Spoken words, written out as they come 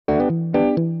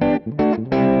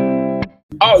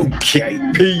Okay,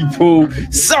 people.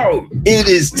 So it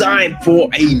is time for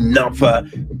another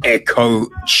echo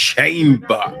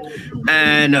chamber.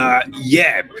 And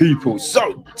yeah, people.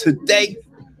 So today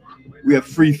we have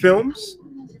three films,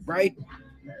 right?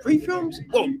 Three films?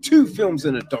 Well, two films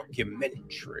and a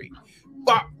documentary.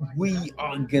 But we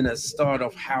are gonna start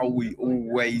off how we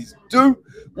always do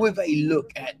with a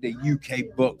look at the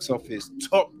UK box office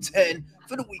top 10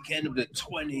 for the weekend of the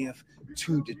 20th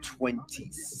to the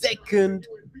 22nd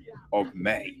of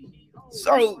May.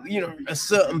 So, a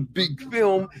certain big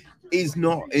film is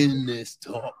not in this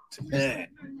top 10.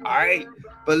 All right,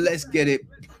 but let's get it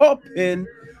popping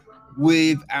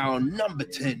with our number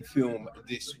 10 film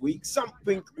this week.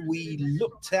 Something we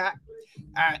looked at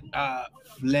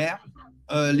Flair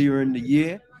earlier in the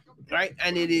year, right?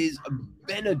 And it is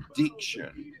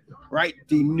Benediction, right?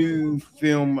 The new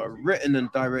film written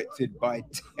and directed by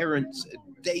Terrence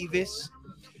Davis,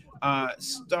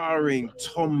 starring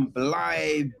Tom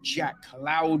Blythe, Jack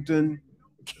Loudon,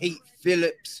 Kate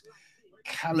Phillips,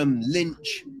 Callum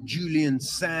Lynch, Julian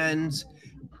Sands,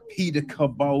 Peter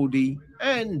Capaldi,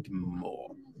 and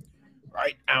more.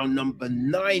 Right, our number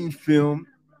 9 film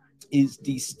is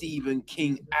the Stephen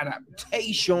King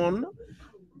adaptation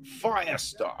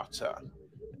Firestarter,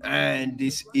 and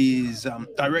this is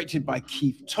directed by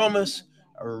Keith Thomas,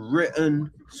 a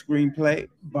written screenplay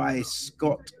by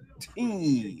Scott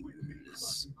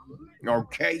Teems.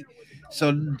 Okay,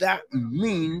 so that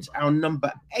means our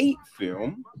number 8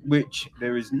 film, which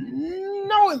there is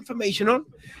no information on,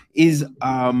 is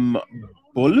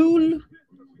Bolul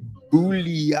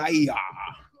Buliaya.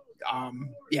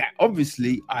 Yeah,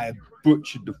 obviously I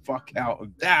butchered the fuck out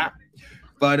of that,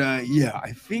 but yeah,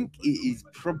 I think it is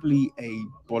probably a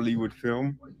Bollywood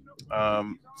film.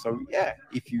 So yeah,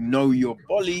 if you know your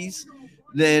Bollies,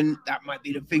 then that might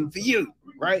be the thing for you,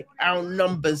 right? Our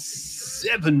number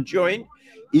 7 joint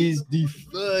is the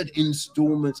third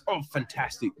installment of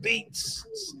Fantastic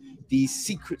Beasts, The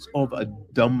Secrets of a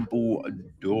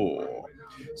Dumbledore.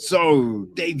 So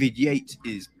David Yates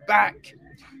is back.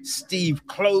 Steve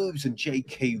Kloves and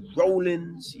J.K.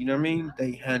 Rowlands, you know what I mean?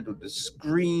 They handled the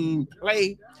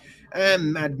screenplay.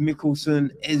 And Mad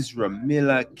Mickelson, Ezra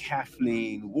Miller,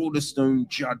 Kathleen Waterstone,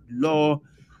 Judd Law,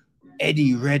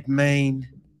 Eddie Redmayne.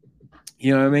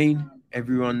 You know what I mean?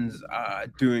 Everyone's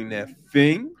doing their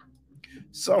thing.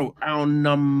 So our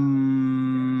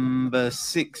number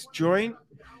 6 joint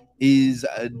is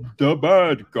The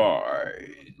Bad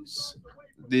Guys.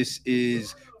 This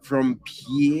is from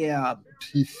Pierre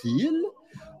Pifil,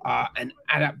 an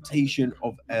adaptation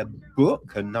of a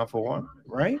book, another one,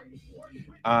 right?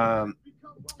 And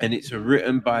it's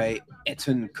written by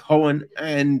Etan Cohen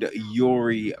and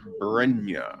Yuri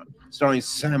Brenya, starring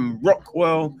Sam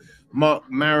Rockwell, Mark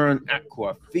Maron,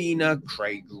 Aquafina,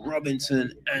 Craig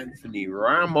Robinson, Anthony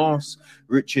Ramos,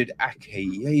 Richard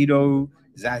Akeyedo,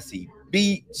 Zazie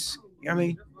Beetz. You know what I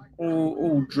mean?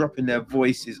 All dropping their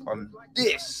voices on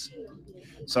this.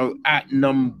 So at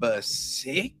number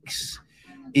 6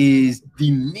 is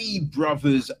the Nee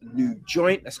Brothers' new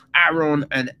joint. That's Aaron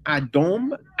and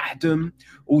Adam. Adam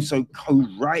also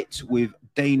co-writes with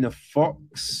Dana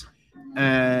Fox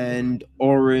and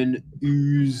Oren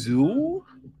Uzul.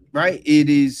 Right? It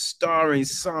is starring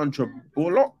Sandra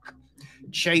Bullock,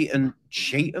 Channing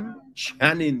Tatum,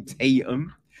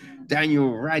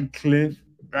 Daniel Radcliffe,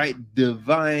 right?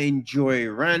 Divine Joy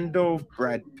Randolph,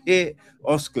 Brad Pitt,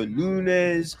 Oscar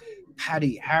Nunez,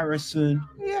 Patty Harrison.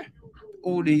 Yeah,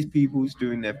 all these people's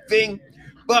doing their thing.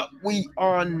 But we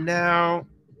are now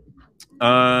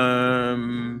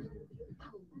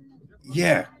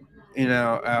yeah, in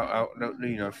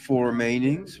our 4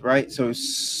 remainings, right? So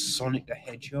Sonic the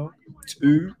Hedgehog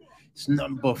 2, it's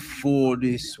number 4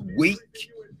 this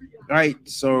week, right?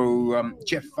 So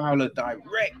Jeff Fowler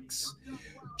directs,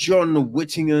 John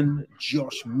Whittingham,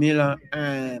 Josh Miller,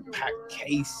 and Pat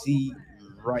Casey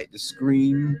write the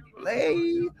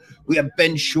screenplay. We have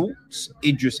Ben Schultz,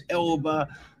 Idris Elba,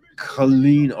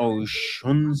 Colleen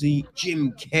O'Shaughnessy,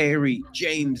 Jim Carrey,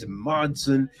 James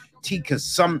Marsden, Tika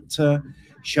Sumpter,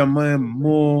 Shamir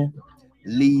Moore,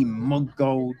 Lee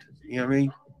Muggold. You know what I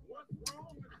mean?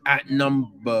 At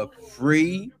number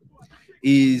 3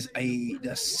 is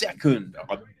the second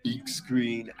big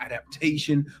screen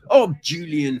adaptation of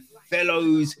Julian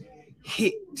Fellowes'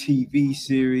 hit TV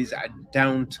series at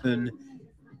Downton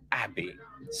Abbey.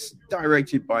 It's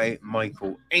directed by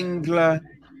Michael Engler,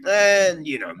 and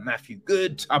Matthew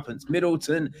Good, Tuppence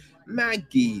Middleton,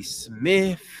 Maggie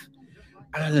Smith,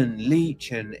 Alan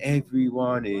Leach, and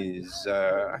everyone is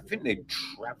I think they're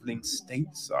traveling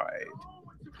stateside.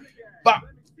 But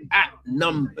at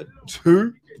number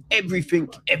 2, Everything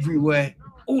Everywhere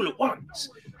All at Once,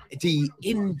 the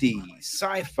indie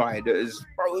sci-fi that is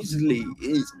supposedly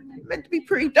is meant to be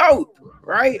pretty dope,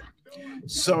 right?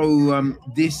 So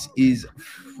this is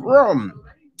from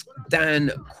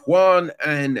Dan Kwan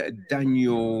and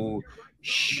Daniel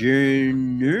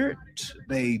Chenert.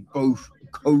 They both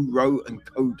co-wrote and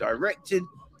co-directed.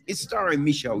 It's starring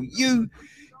Michelle Yeoh,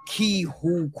 Ki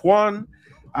Hu Kwan,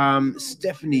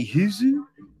 Stephanie Huzu,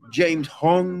 James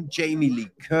Hong, Jamie Lee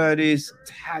Curtis,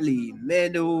 Tally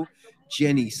Medal,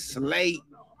 Jenny Slate,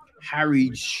 Harry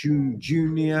Shun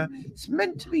Jr. It's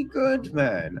meant to be good,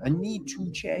 man. I need to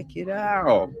check it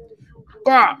out.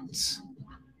 But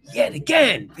yet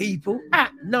again, people,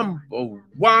 at number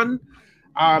one,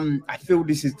 I feel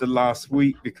this is the last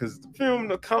week because the film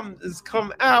that has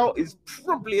come out is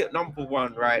probably at number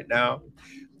one right now.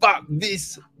 But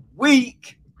this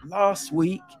week, last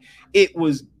week, it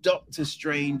was Doctor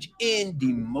Strange in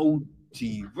the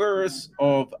Multiverse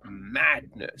of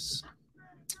Madness.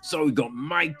 So we got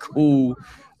Michael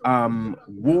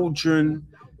Waldron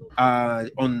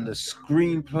on the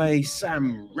screenplay,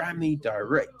 Sam Raimi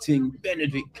directing,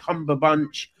 Benedict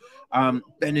Cumberbatch,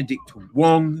 Benedict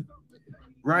Wong,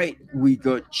 right? We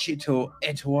got Chito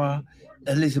Etwa,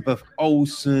 Elizabeth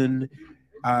Olsen,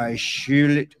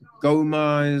 Charlotte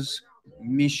Gomez,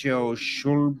 Michelle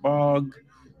Schulberg,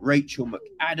 Rachel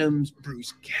McAdams,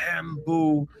 Bruce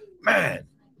Campbell. Man,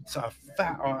 it's a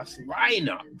fat ass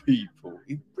lineup, people.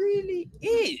 It really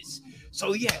is.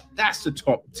 So yeah, that's the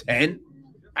top 10.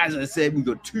 As I said, we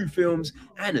got 2 films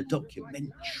and a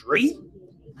documentary,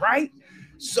 right?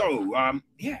 So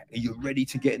yeah, are you ready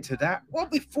to get into that? Well,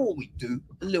 before we do,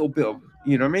 a little bit of,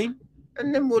 you know what I mean?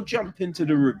 And then we'll jump into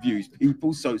the reviews,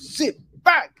 people. So sit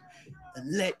back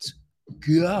and let's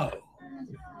go.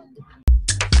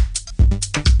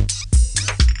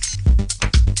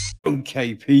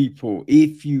 Okay, people,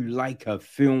 if you like a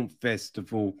film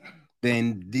festival,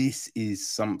 then this is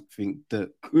something that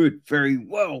could very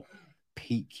well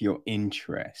pique your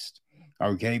interest.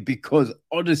 Okay, because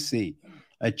Odyssey,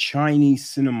 a Chinese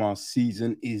cinema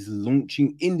season, is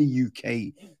launching in the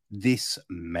UK this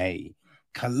May,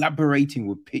 collaborating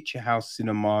with Picture House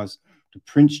Cinemas, the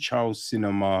Prince Charles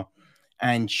Cinema,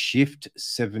 and Shift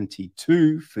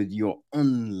 72 for your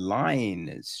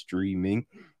online streaming.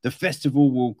 The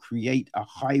festival will create a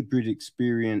hybrid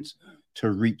experience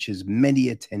to reach as many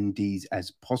attendees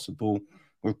as possible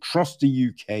across the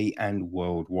UK and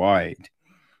worldwide.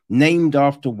 Named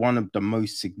after one of the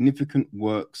most significant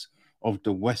works of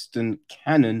the Western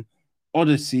canon,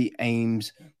 Odyssey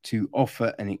aims to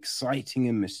offer an exciting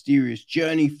and mysterious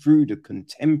journey through the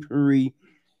contemporary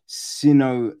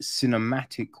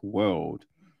cinematic world.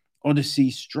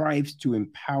 Odyssey strives to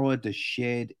empower the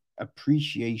shared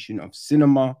appreciation of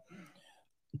cinema,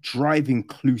 drive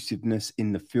inclusiveness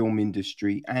in the film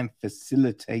industry, and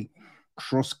facilitate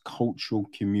cross-cultural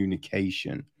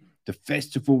communication. The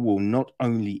festival will not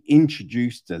only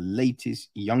introduce the latest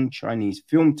young Chinese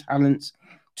film talents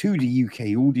to the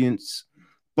UK audience,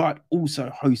 but also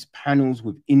host panels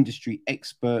with industry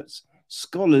experts,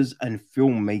 scholars, and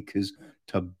filmmakers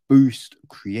to boost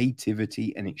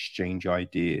creativity and exchange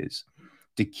ideas.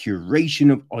 The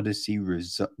curation of Odyssey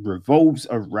revolves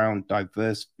around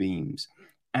diverse themes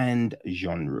and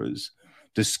genres.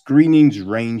 The screenings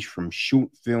range from short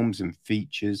films and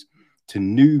features to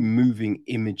new moving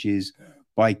images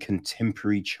by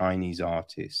contemporary Chinese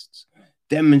artists,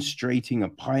 demonstrating a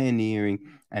pioneering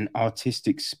and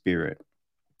artistic spirit.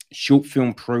 Short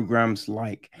film programs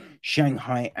like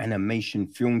Shanghai Animation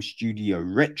Film Studio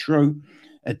Retro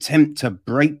attempt to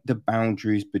break the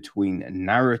boundaries between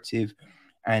narrative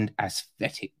and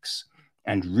aesthetics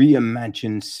and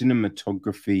reimagine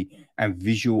cinematography and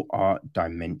visual art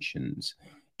dimensions.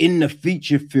 In the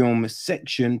feature film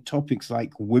section, topics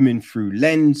like women through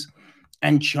lens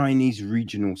and Chinese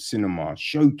regional cinema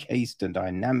showcase the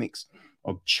dynamics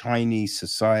of Chinese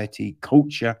society,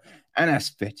 culture, and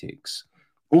aesthetics.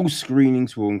 All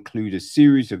screenings will include a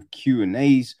series of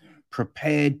Q&As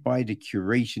prepared by the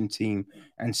curation team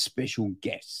and special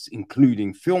guests,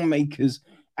 including filmmakers,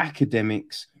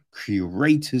 academics,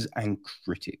 curators, and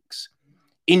critics.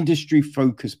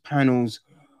 Industry-focused panels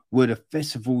were the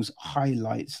festival's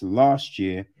highlights last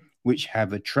year, which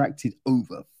have attracted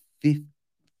over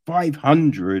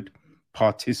 500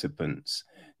 participants.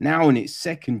 Now in its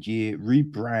second year,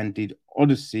 rebranded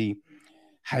Odyssey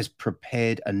has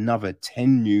prepared another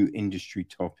 10 new industry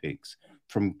topics,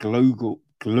 from global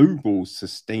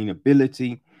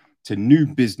sustainability to new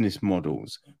business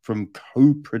models, from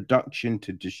co-production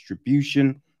to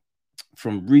distribution,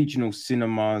 from regional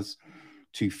cinemas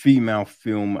to female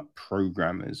film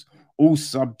programmers. All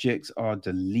subjects are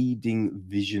the leading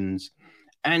visions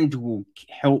and will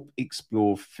help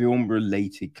explore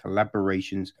film-related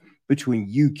collaborations between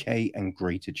UK and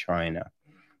Greater China.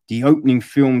 The opening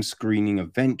film screening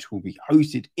event will be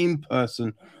hosted in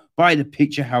person by the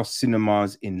Picture House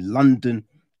Cinemas in London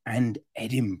and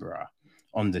Edinburgh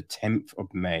on the 10th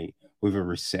of May with a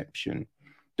reception.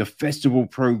 The festival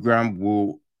program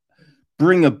will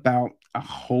bring about a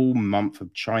whole month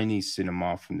of Chinese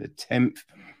cinema from the 10th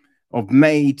of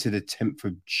May to the 10th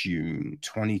of June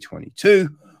 2022,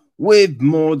 with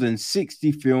more than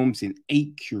 60 films in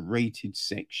 8 curated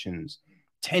sections,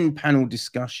 10 panel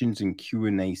discussions and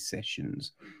Q&A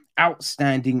sessions.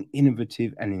 Outstanding,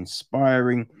 innovative, and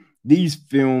inspiring, these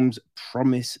films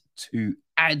promise to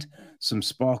add some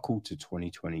sparkle to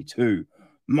 2022.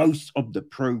 Most of the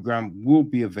program will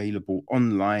be available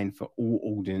online for all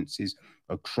audiences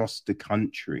across the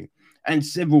country, and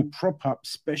several prop-up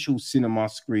special cinema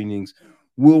screenings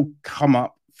will come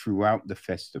up throughout the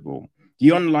festival.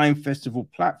 The online festival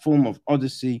platform of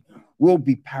Odyssey will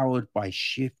be powered by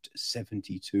Shift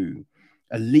 72,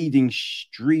 a leading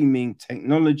streaming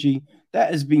technology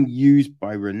that has been used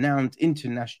by renowned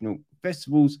international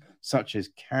festivals such as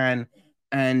Cannes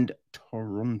and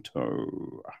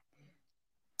Toronto.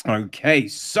 Okay,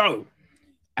 so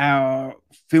our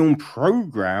film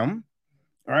program,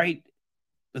 right?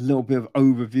 A little bit of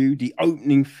overview. The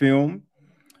opening film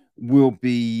will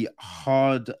be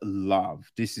Hard Love.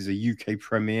 This is a UK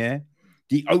premiere.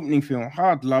 The opening film,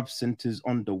 Hard Love, centers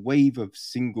on the wave of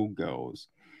single girls.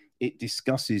 It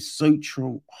discusses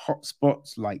social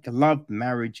hotspots like love,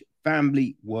 marriage,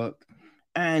 family, work,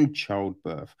 and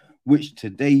childbirth, which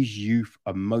today's youth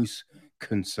are most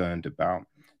concerned about,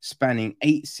 spanning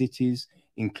 8 cities,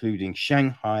 including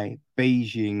Shanghai,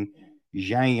 Beijing,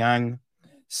 Xianyang,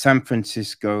 San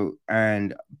Francisco,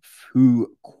 and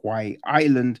Phuket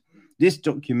Island. This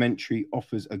documentary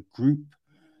offers a group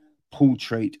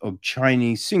portrait of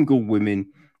Chinese single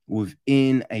women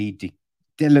within a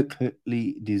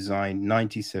delicately designed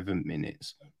 97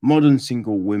 minutes. Modern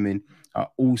single women are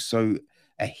also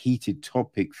a heated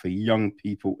topic for young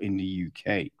people in the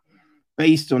UK.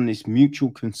 Based on this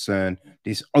mutual concern,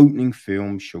 this opening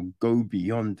film shall go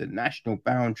beyond the national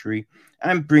boundary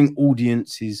and bring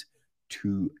audiences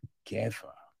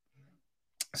together.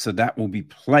 So that will be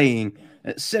playing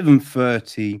at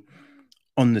 7:30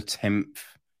 on the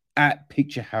 10th at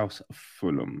Picture House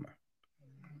Fulham.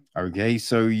 Okay,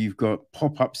 so you've got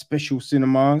pop-up special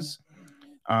cinemas.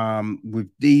 With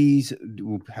these,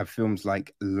 we'll have films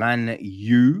like Lan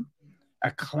Yu,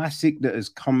 a classic that has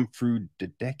come through the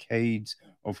decades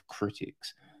of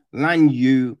critics. Lan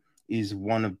Yu is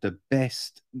one of the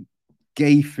best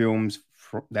gay films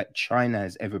that China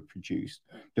has ever produced.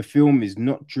 The film is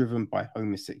not driven by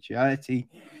homosexuality.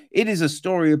 It is a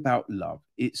story about love.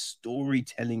 Its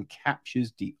storytelling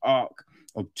captures the arc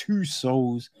of 2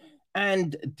 souls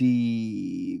and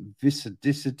the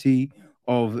vicissitude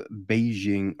of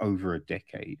Beijing over a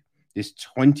decade. This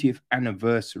 20th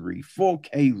anniversary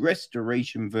 4K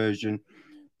restoration version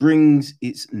brings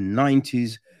its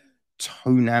 90s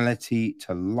tonality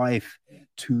to life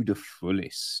to the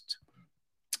fullest.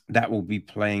 That will be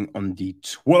playing on the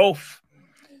 12th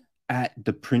at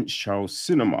the Prince Charles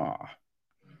Cinema.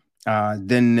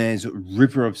 Then there's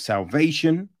River of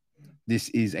Salvation. This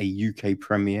is a UK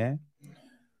premiere.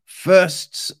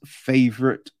 First's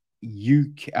favorite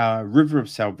UK River of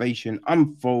Salvation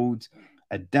unfolds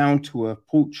a down-to-earth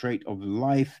portrait of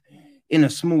life in a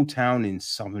small town in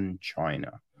southern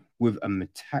China with a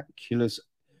meticulous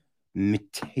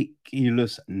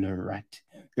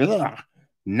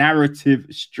narrative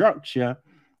structure,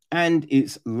 and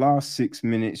its last 6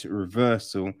 minutes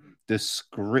reversal. The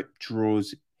script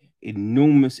draws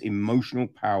enormous emotional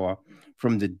power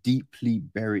from the deeply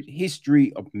buried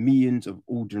history of millions of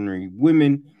ordinary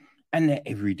women and their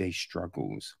everyday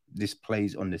struggles. This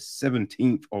plays on the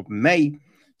 17th of May,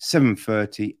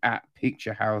 7:30 at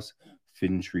Picture House,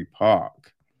 Finsbury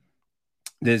Park.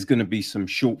 There's going to be some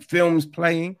short films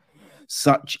playing,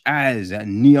 such as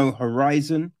Neo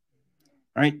Horizon.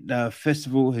 Right, the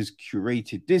festival has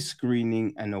curated this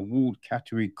screening and award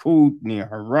category called Neo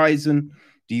Horizon.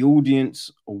 The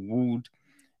audience award.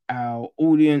 Our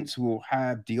audience will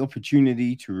have the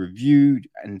opportunity to review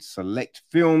and select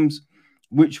films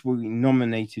which will be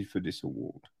nominated for this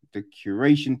award. The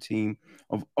curation team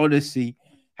of Odyssey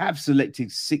have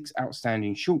selected 6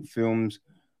 outstanding short films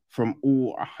from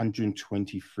all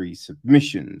 123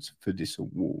 submissions for this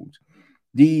award.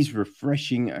 These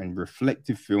refreshing and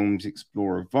reflective films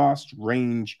explore a vast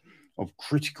range of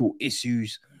critical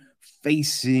issues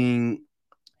facing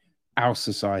our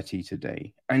society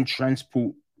today and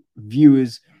transport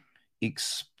viewers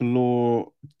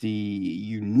explore the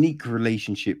unique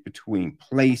relationship between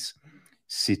place,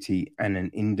 city, and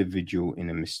an individual in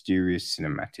a mysterious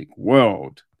cinematic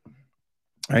world.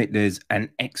 Right, there's an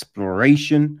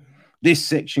exploration. This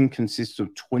section consists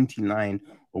of 29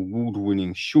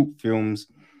 award-winning short films,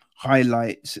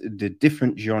 highlights the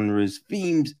different genres,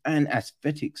 themes, and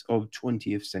aesthetics of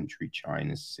 20th century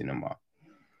China's cinema,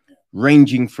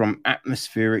 ranging from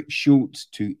atmospheric shorts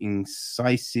to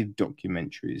incisive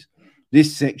documentaries.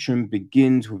 This section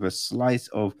begins with a slice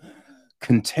of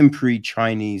contemporary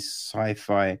Chinese sci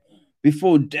fi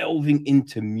before delving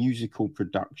into musical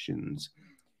productions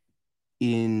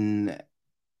in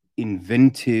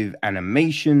inventive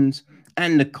animations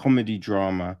and the comedy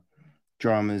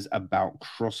dramas about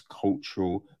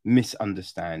cross-cultural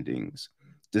misunderstandings.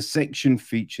 The section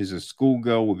features a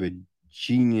schoolgirl with a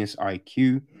genius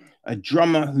IQ, a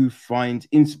drummer who finds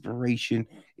inspiration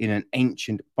in an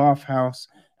ancient bathhouse,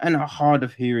 and a hard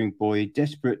of hearing boy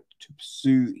desperate to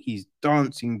pursue his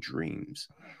dancing dreams.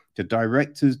 The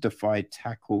directors deftly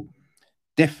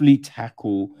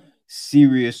tackle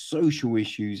serious social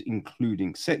issues,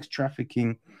 including sex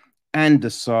trafficking and the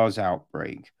SARS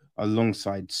outbreak,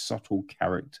 alongside subtle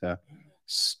character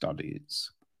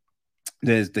studies.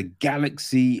 There's the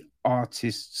Galaxy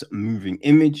Artists Moving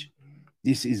Image.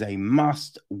 This is a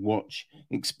must watch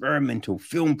experimental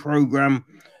film program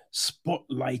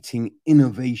spotlighting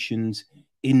innovations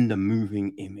in the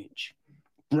moving image,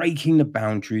 breaking the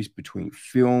boundaries between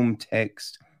film,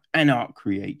 text, and art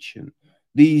creation.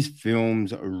 These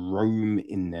films roam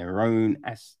in their own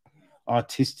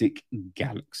artistic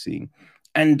galaxy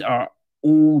and are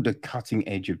all the cutting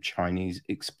edge of Chinese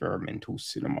experimental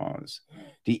cinemas.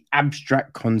 The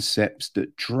abstract concepts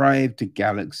that drive the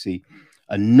galaxy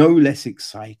are no less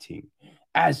exciting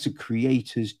as the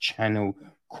creators channel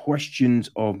questions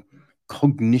of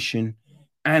cognition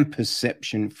and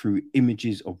perception through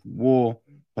images of war,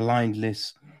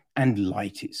 blindness, and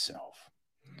light itself.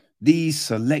 These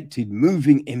selected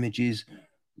moving images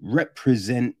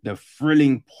represent the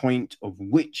thrilling point of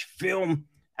which film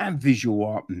and visual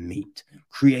art meet,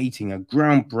 creating a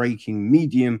groundbreaking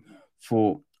medium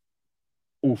for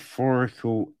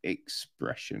authorial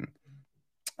expression.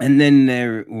 And then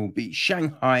there will be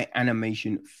Shanghai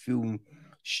Animation Film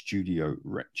Studio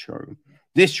Retro.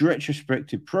 This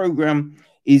retrospective program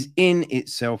is in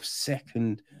itself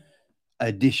second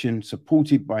edition,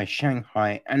 supported by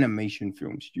Shanghai Animation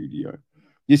Film Studio.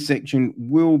 This section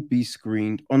will be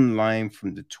screened online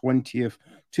from the 20th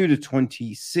to the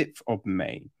 26th of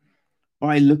May.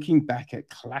 By looking back at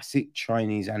classic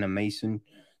Chinese animation,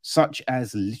 such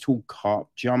as Little Carp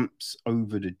Jumps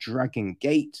Over the Dragon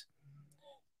Gate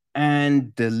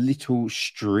and The Little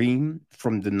Stream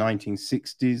from the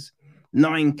 1960s,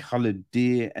 Nine Colored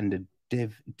Deer and the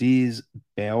Deer's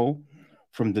Bell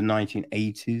from the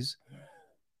 1980s,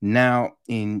 now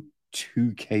in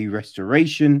 2K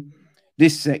restoration.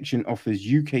 This section offers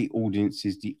UK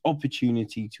audiences the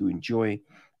opportunity to enjoy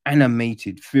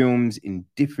animated films in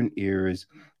different eras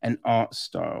and art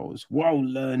styles while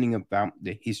learning about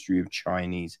the history of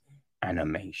Chinese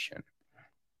animation.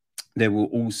 There will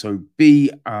also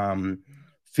be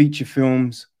feature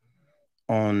films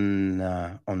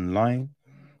online.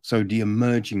 So the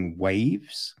emerging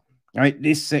waves, right?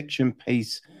 This section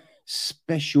pays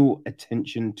special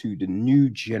attention to the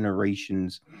new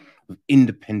generations of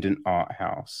independent art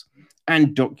house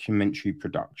and documentary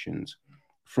productions.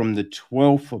 From the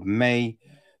 12th of May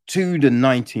to the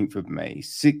 19th of May,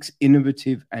 6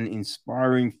 innovative and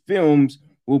inspiring films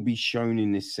will be shown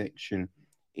in this section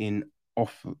in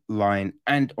offline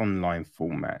and online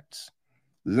formats.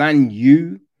 Lan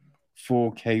Yu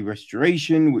 4K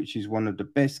restoration, which is one of the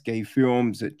best gay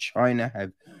films that China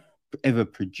have ever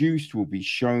produced, will be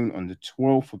shown on the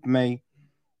 12th of May.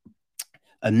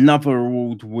 Another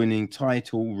award-winning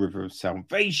title, River of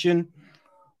Salvation,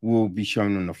 will be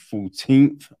shown on the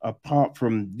 14th. Apart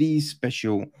from these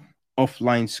special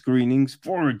offline screenings,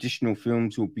 4 additional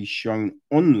films will be shown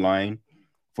online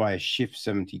via Shift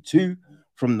 72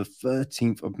 from the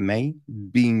 13th of May.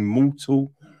 Being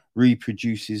Mortal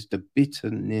reproduces the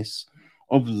bitterness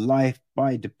of life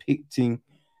by depicting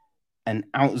an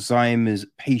Alzheimer's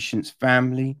patient's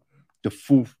family. The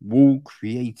Fourth Wall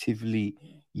creatively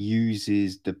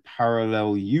uses the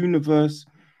parallel universe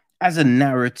as a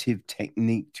narrative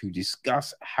technique to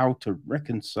discuss how to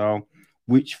reconcile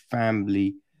with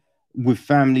family,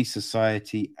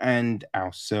 society, and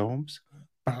ourselves.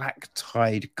 Black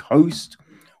Tide Coast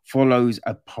follows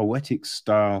a poetic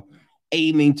style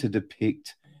aiming to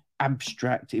depict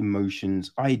abstract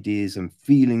emotions, ideas, and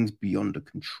feelings beyond the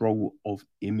control of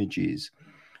images.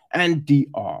 And The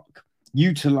Ark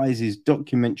utilizes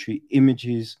documentary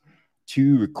images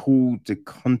to record the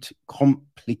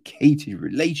complicated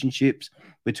relationships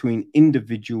between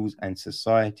individuals and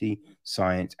society,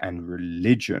 science, and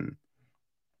religion.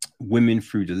 Women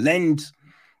through the lens.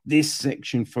 This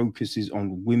section focuses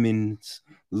on women's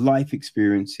life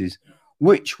experiences,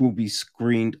 which will be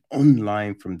screened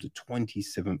online from the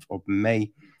 27th of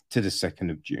May to the 2nd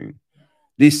of June.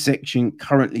 This section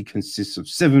currently consists of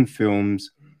 7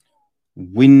 films.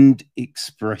 Wind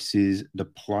expresses the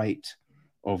plight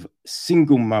of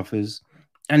single mothers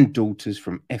and daughters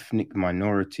from ethnic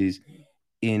minorities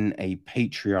in a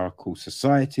patriarchal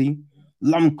society.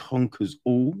 Love Conquers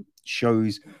All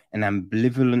shows an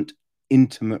ambivalent,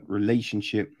 intimate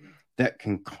relationship that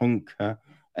can conquer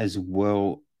as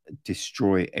well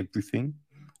destroy everything.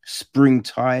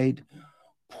 Springtide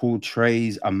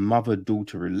portrays a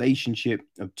mother-daughter relationship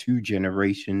of 2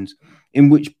 generations in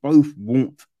which both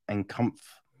warmth and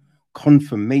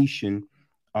confirmation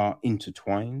are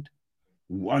intertwined.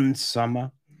 One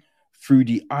Summer, through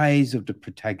the eyes of the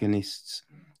protagonists,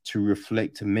 to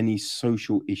reflect many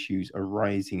social issues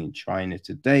arising in China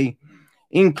today,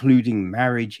 including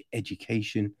marriage,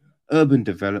 education, urban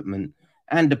development,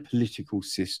 and the political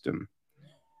system.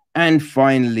 And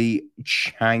finally,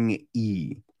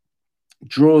 Chang'e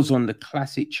draws on the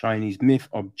classic Chinese myth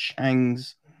of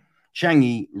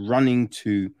Chang'e running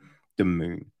to the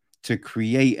moon to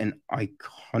create an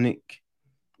iconic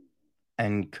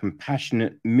and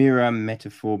compassionate mirror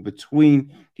metaphor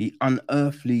between the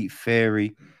unearthly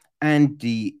fairy and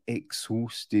the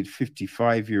exhausted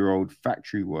 55-year-old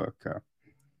factory worker.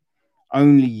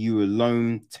 Only You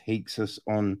Alone takes us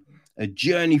on a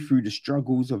journey through the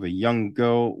struggles of a young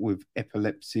girl with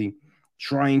epilepsy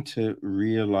trying to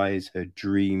realize her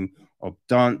dream of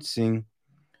dancing.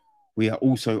 We are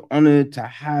also honored to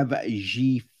have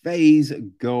Ji Fei's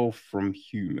Girl from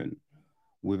Human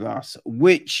with us,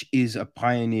 which is a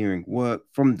pioneering work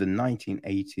from the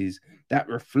 1980s that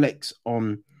reflects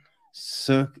on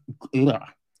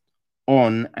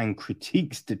and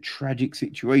critiques the tragic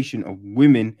situation of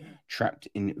women trapped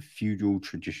in feudal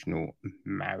traditional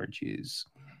marriages.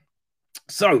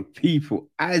 So, people,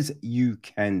 as you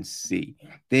can see,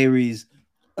 there is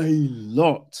a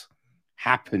lot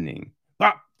happening.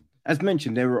 But as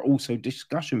mentioned, there are also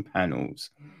discussion panels.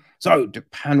 So, the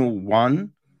panel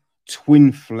 1,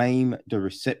 Twin Flame, the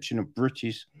reception of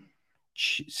British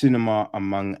cinema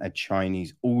among a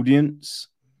Chinese audience.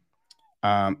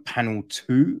 Panel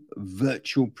 2,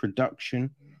 virtual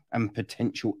production and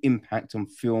potential impact on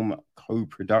film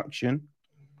co-production.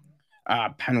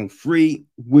 Panel 3,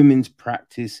 women's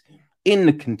practice in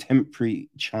the contemporary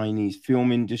Chinese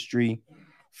film industry,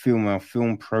 female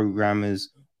film programmers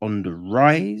on the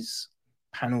rise.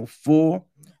 Panel 4,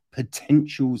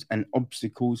 potentials and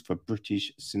obstacles for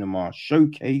British cinema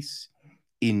showcase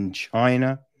in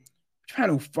China.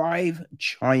 Panel 5,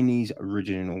 Chinese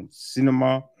original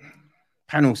cinema.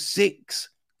 Panel 6,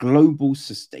 global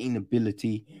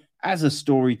sustainability as a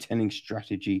storytelling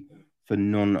strategy for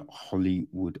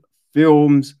non-Hollywood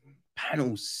films.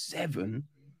 Panel 7,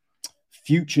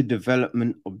 future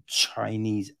development of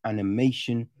Chinese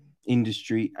animation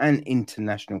industry and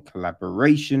international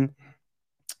collaboration.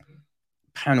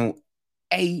 Panel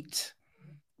 8,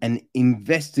 an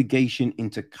investigation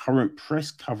into current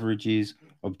press coverages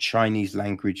of Chinese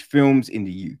language films in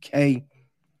the UK.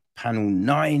 Panel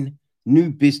 9,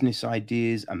 new business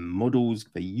ideas and models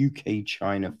for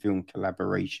UK-China film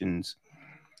collaborations.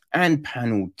 And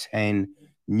panel 10,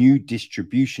 new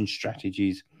distribution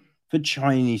strategies for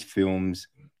Chinese films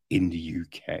in the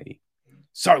UK.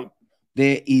 So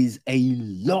there is a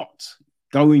lot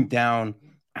going down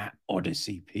at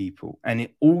Odyssey, people, and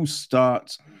it all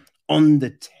starts on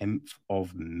the 10th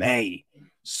of May.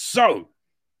 So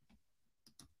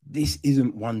this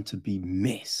isn't one to be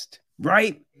missed,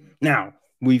 right? Now,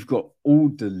 we've got all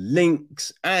the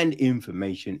links and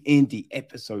information in the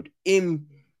episode info,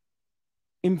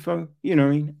 you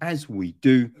know, as we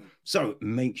do. So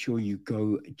make sure you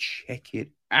go check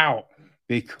it out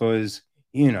because,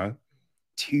 you know,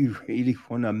 do you really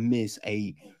want to miss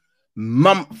a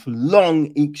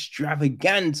month-long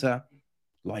extravaganza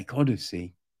like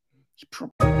Odyssey?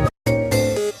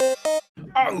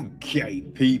 Okay,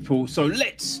 people. So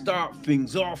let's start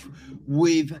things off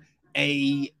with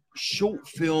a short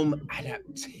film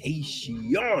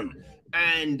adaptation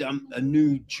and a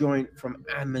new joint from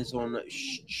Amazon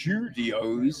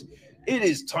Studios. It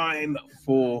is time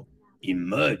for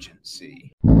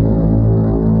Emergency.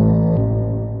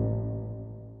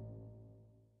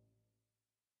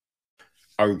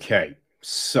 Okay,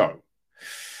 so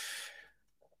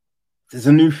there's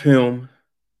a new film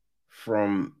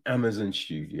from Amazon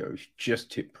Studios,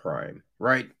 just hit Prime,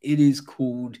 right? It is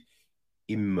called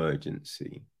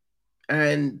Emergency.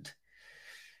 And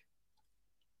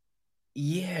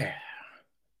yeah,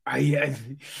 I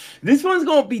this one's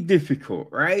gonna be difficult,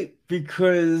 right?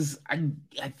 Because I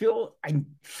feel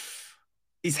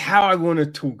it's how I want to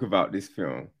talk about this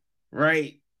film,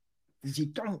 right? Because you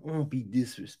don't want to be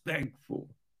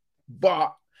disrespectful,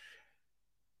 but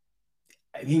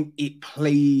I think it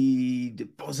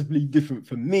played possibly different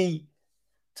for me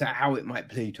to how it might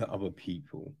play to other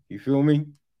people. You feel me?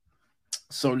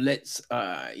 So let's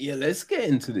get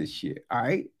into this shit. All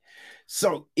right.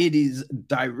 So it is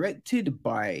directed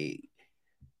by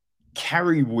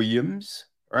Carrie Williams,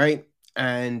 right?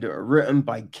 And written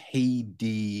by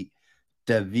KD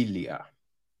Davila.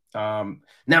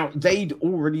 Now they'd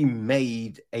already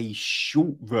made a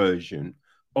short version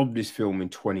of this film in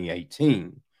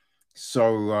 2018.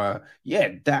 So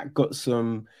yeah, that got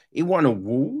some. It won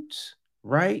awards,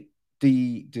 right?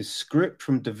 The script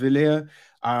from Davila,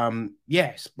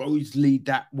 yeah, supposedly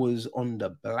that was on the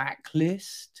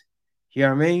blacklist. You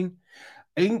know what I mean?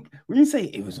 I think when you say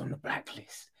it was on the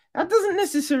blacklist, that doesn't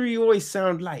necessarily always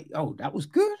sound like, oh, that was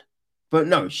good. But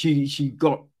no, she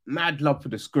got mad love for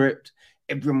the script.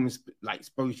 Everyone was like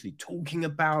supposedly talking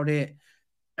about it.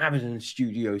 Amazon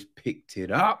Studios picked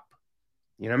it up.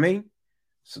 You know what I mean?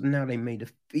 So now they made a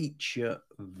feature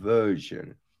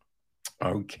version.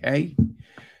 Okay.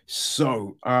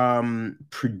 So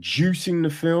producing the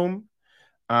film,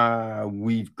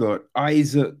 we've got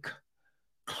Isaac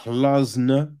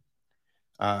Klausner,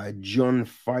 John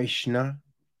Feischner,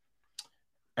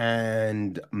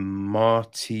 and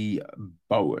Marty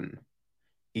Bowen.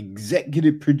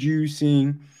 Executive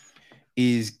producing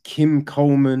is Kim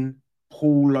Coleman,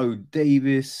 Paulo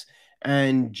Davis,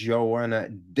 and Joanna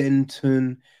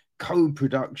Denton.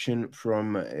 Co-production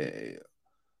from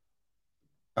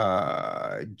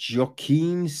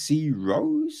Joaquin C.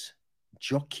 Rose.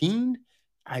 Joaquin?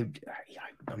 I'm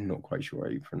not quite sure how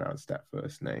you pronounce that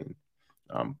first name.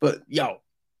 But yo,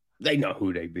 they know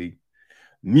who they be.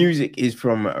 Music is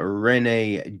from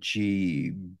Rene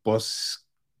G.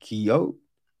 Boschio.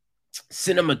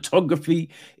 Cinematography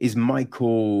is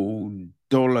Michael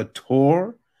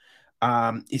Dolator.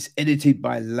 It's edited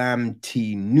by Lam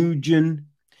T. Nugent.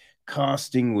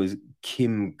 Casting was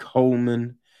Kim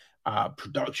Coleman.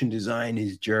 Production design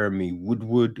is Jeremy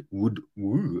Woodward.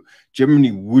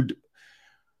 Jeremy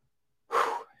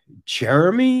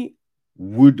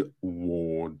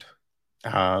Woodward.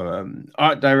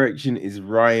 Art direction is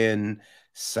Ryan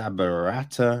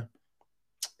Sabarata.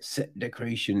 Set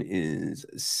decoration is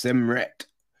Semret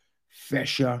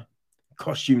Fesher.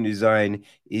 Costume design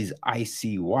is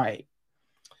Icy White.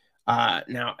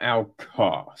 Now our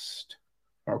cast.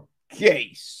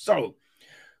 Okay, so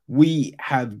we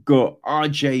have got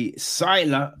RJ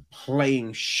Cyler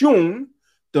playing Sean,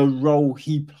 the role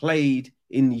he played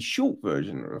in the short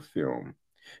version of the film.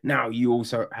 Now you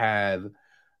also have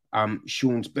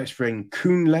Sean's best friend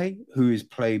Kunle, who is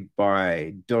played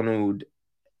by Donald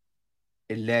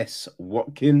Les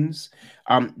Watkins.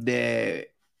 Their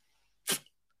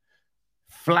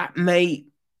flatmate,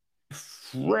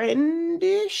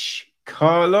 friendish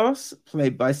Carlos,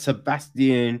 played by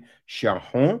Sebastian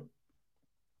Chahon.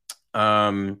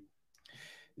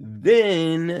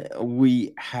 Then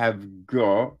we have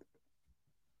got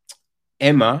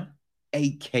Emma,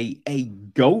 aka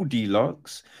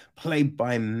Goldilocks, played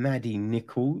by Maddie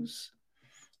Nichols.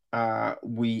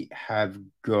 We have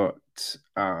got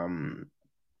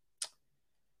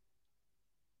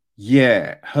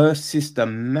her sister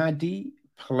Maddie,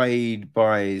 played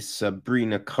by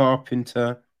Sabrina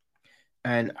Carpenter,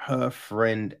 and her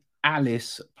friend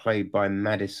Alice, played by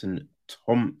Madison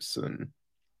Thompson.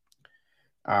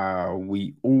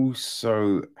 We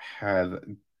also have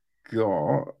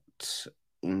got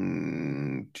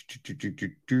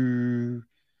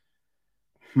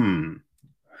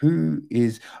who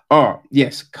is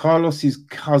yes, Carlos's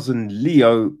cousin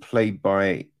Leo, played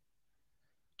by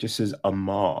just as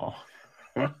Amar.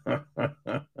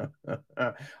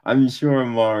 I'm sure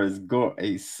Amar has got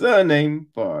a surname,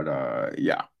 but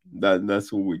yeah,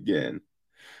 that's all we're getting.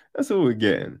 That's all we're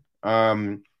getting.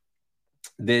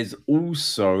 There's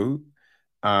also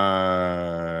the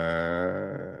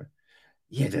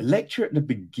lecture at the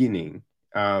beginning.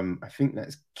 I think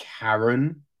that's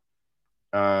Karen.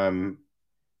 No,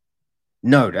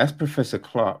 that's Professor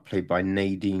Clark, played by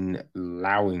Nadine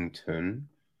Lowington.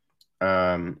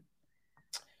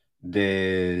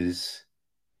 There's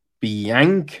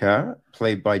Bianca,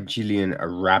 played by Gillian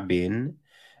Rabin,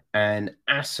 and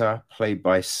Asa, played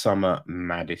by Summer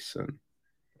Madison.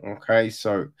 Okay,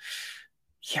 so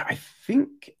Yeah, I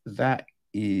think that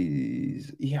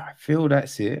is, yeah, I feel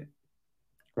that's it,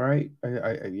 right?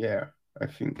 Yeah, I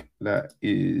think that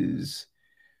is,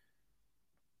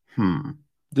 hmm,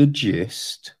 the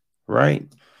gist, right?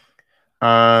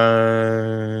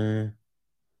 Uh,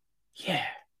 yeah,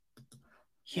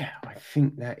 yeah, I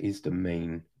think that is the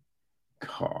main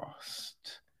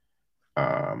cast.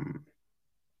 Um,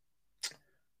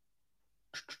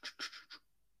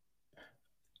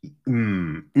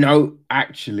 no,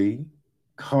 actually,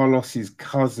 Carlos's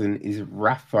cousin is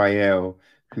Raphael,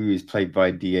 who is played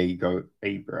by Diego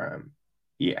Abraham.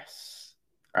 Yes,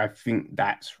 I think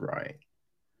that's right.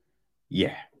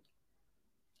 Yeah,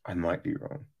 I might be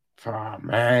wrong. Ah,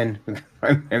 man,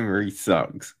 my memory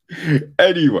sucks.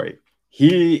 Anyway,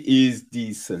 here is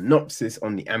the synopsis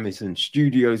on the Amazon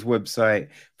Studios website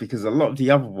because a lot of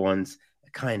the other ones are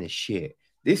kind of shit.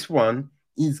 This one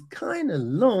is kind of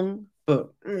long,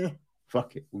 but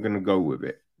fuck it, we're gonna go with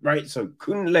it. Right, so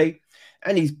Kunle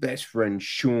and his best friend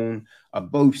Sean are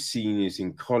both seniors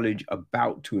in college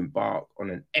about to embark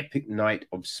on an epic night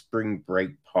of spring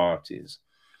break parties.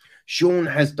 Sean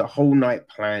has the whole night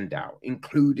planned out,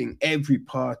 including every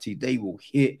party they will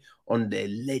hit on their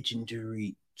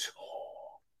legendary tour.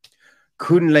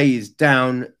 Kunle is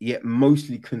down, yet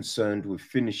mostly concerned with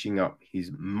finishing up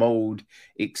his mold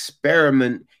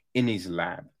experiment in his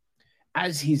lab,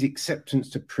 as his acceptance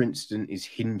to Princeton is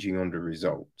hinging on the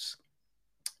results.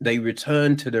 They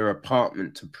return to their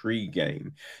apartment to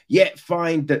pregame, yet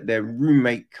find that their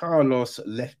roommate Carlos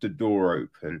left the door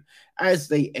open. As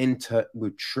they enter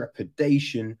with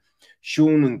trepidation,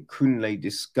 Sean and Kunle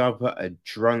discover a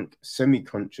drunk, semi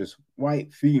conscious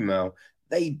white female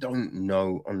they don't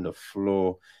know on the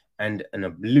floor and an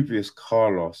oblivious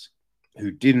Carlos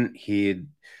who didn't hear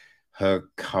her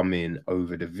come in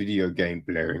over the video game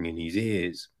blaring in his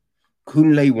ears.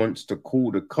 Kunle wants to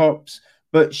call the cops,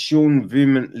 but Sean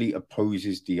vehemently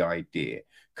opposes the idea,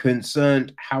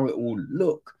 concerned how it will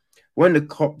look when the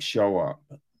cops show up.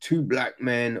 Two black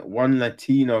men, one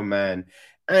Latino man,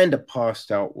 and a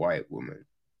passed out white woman.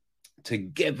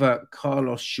 Together,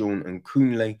 Carlos, Sean, and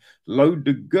Kunle load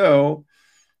the girl,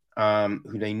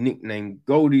 who they nicknamed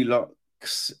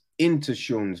Goldilocks, into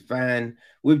Sean's van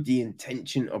with the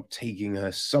intention of taking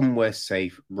her somewhere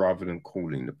safe rather than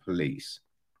calling the police.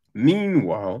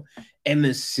 Meanwhile,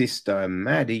 Emma's sister,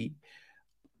 Maddie,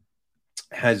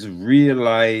 has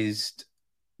realized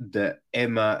that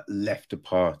Emma left the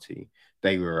party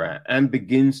they were at and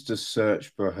begins to search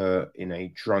for her in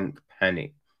a drunk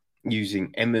panic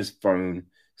using Emma's phone's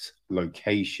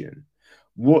location.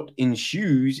 What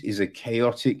ensues is a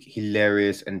chaotic,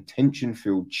 hilarious, and tension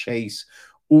filled chase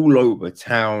all over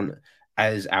town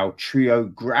as our trio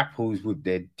grapples with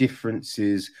their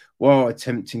differences while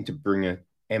attempting to bring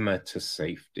Emma to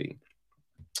safety.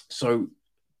 So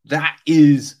that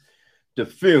is the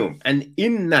film. And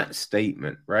in that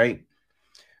statement, right,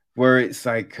 where it's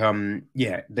like,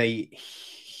 yeah,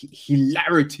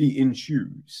 hilarity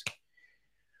ensues.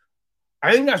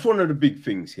 I think that's one of the big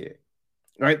things here,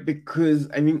 right? Because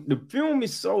I mean, the film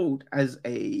is sold as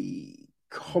a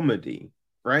comedy,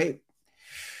 right?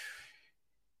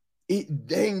 It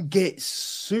then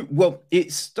gets well,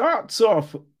 it starts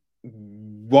off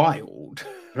wild,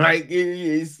 right?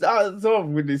 It starts off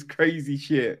with this crazy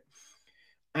shit,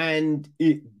 and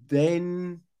it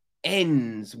then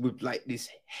ends with like this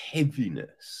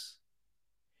heaviness.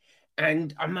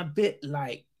 And I'm a bit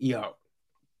like, yo,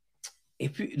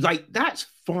 if you like, that's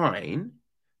fine,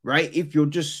 right? If you're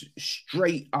just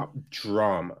straight up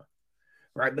drama,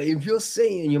 right? But if you're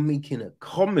saying you're making a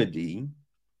comedy,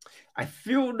 I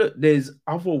feel that there's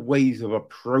other ways of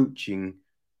approaching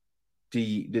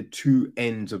the two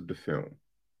ends of the film,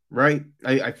 right?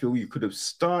 I feel you could have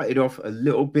started off a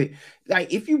little bit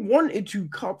like if you wanted to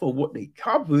cover what they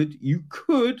covered, you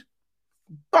could,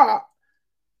 but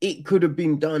it could have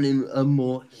been done in a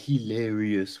more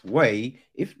hilarious way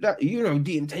if that, you know,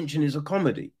 the intention is a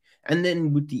comedy. And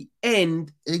then with the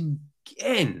end,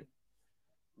 again,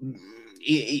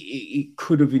 it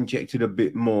could have injected a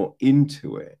bit more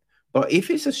into it. But if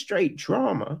it's a straight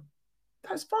drama,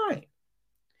 that's fine.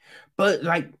 But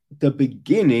like the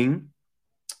beginning,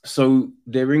 so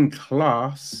they're in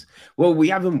class. Well, we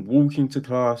have them walking to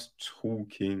class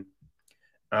talking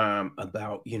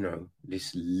about, you know,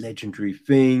 this legendary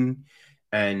thing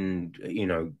and, you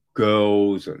know,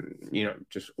 girls and, you know,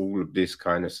 just all of this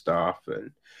kind of stuff.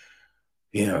 And,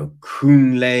 you know,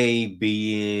 Kunle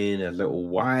being a little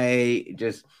white,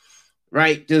 just,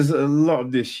 right? There's a lot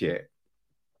of this shit.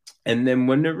 And then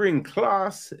when they're in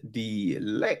class, the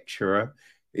lecturer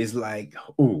is like,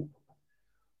 oh,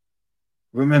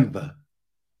 remember,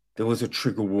 there was a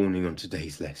trigger warning on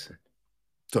today's lesson.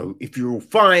 So if you're all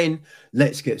fine,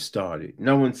 let's get started.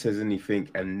 No one says anything.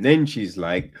 And then she's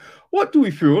like, what do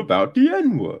we feel about the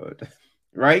N-word?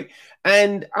 Right?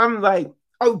 And I'm like,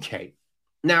 okay.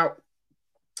 Now,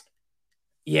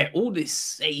 yeah, all this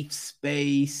safe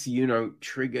space, you know,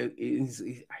 trigger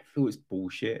I feel it's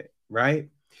bullshit, right?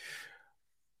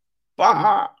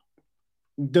 But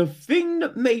the thing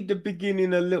that made the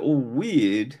beginning a little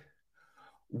weird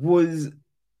was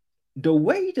the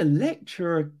way the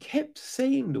lecturer kept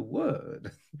saying the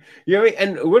word. You know,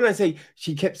 and when I say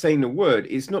she kept saying the word,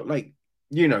 it's not like,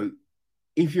 you know,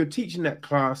 if you're teaching that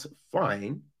class,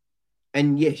 fine.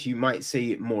 And yes, you might say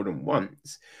it more than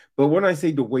once. But when I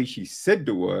say the way she said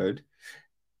the word,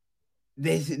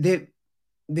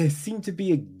 there seemed to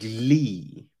be a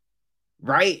glee,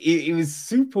 right? It was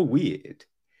super weird,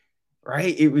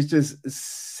 right? It was just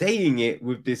saying it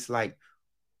with this like,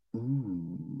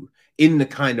 ooh, in the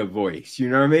kind of voice, you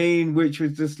know what I mean? Which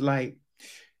was just like,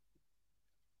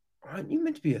 aren't you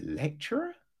meant to be a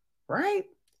lecturer, right?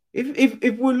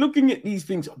 If we're looking at these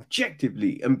things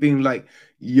objectively and being like,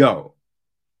 yo,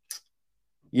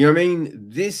 you know what I mean?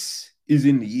 This is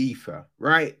in the ether,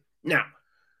 right? Now,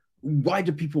 why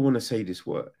do people want to say this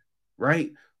word,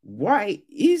 right? Why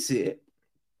is it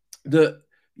that,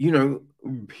 you know,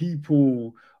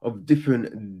 people of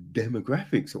different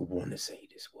demographics want to say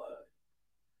this word?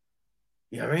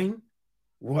 You know what I mean?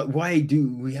 Why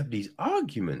do we have these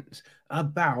arguments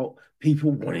about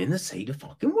people wanting to say the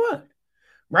fucking word?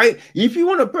 Right? If you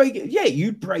want to break it, yeah,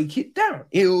 you'd break it down.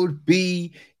 It would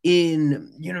be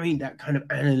in, you know what I mean, that kind of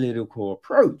analytical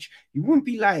approach. You wouldn't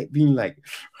be like being like,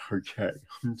 okay,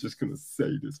 I'm just gonna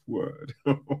say this word.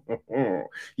 You know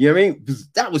what I mean? Because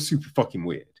that was super fucking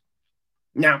weird.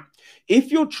 Now,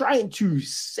 if you're trying to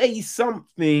say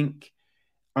something,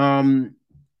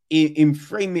 in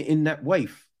frame it in that way,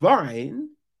 fine,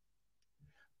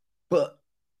 but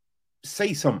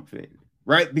say something,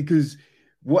 right? Because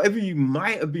whatever you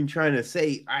might have been trying to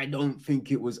say, I don't think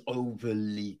it was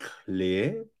overly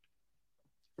clear,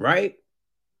 right?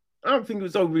 I don't think it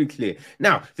was overly clear.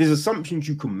 Now, there's assumptions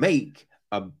you can make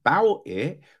about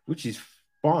it, which is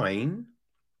fine,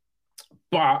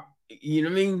 but you know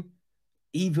what I mean?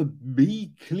 Either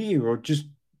be clear or just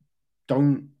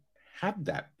don't have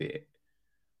that bit,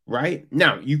 right?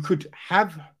 Now, you could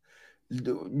have,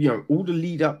 you know, all the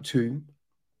lead up to,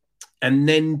 and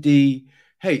then the,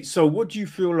 hey, so what do you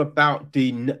feel about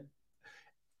the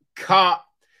cut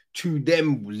to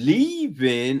them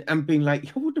leaving and being like,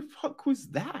 yo, what the fuck was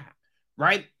that?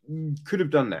 Right? Could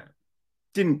have done that.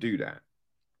 Didn't do that.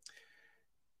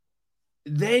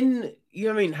 Then, you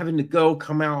know what I mean? Having the girl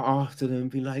come out after them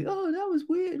and be like, oh, that was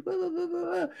weird. Blah, blah, blah,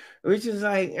 blah. Which is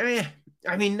like,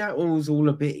 I mean, that was all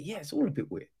a bit, yeah, it's all a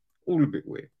bit weird. All a bit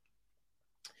weird.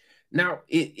 Now,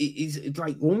 it's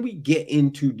like when we get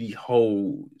into the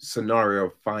whole scenario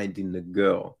of finding the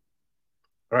girl,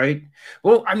 right?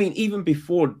 Well, I mean, even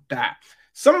before that,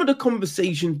 some of the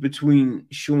conversations between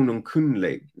Sean and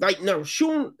Kunle, like, now,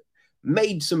 Sean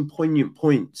made some poignant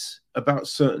points about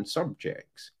certain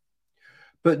subjects,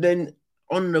 but then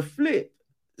on the flip,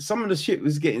 some of the shit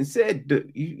was getting said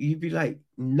that you'd be like,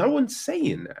 no one's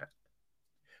saying that,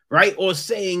 right? Or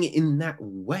saying it in that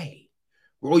way,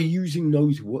 or using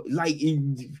those words. Like,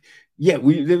 yeah,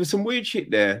 there was some weird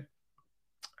shit there.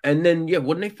 And then, yeah,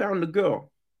 when they found the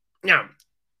girl, now,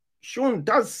 Sean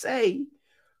does say,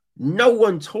 no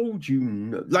one told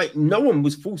you, like, no one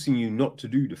was forcing you not to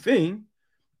do the thing.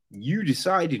 You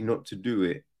decided not to do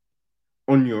it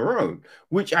on your own,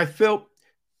 which I felt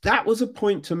that was a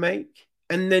point to make.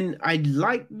 And then I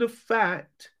liked the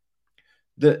fact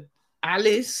that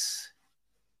Alice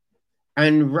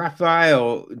and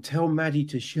Raphael tell Maddie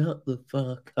to shut the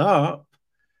fuck up.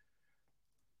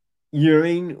 You know what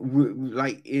I mean?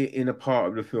 Like, in a part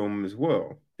of the film as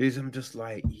well. Because I'm just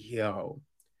like, yo,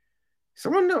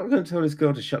 someone not going to tell this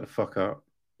girl to shut the fuck up.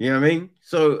 You know what I mean?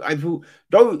 So I thought,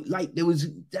 though, like,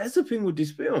 that's the thing with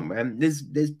this film, man.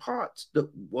 There's parts that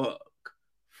work.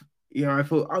 You know, I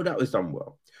thought, oh, that was done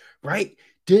well, right?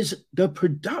 The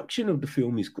production of the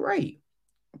film is great.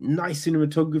 Nice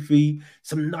cinematography,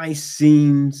 some nice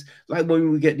scenes. Like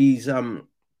when we get these, they're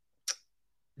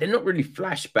not really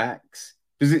flashbacks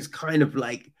because it's kind of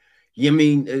like, you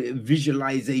mean,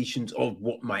 visualizations of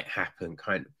what might happen,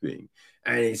 kind of thing.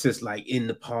 And it's just like in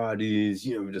the parties,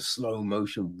 you know, with a slow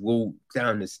motion walk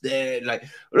down the stair, like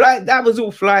that was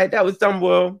all fly. That was done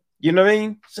well. You know what I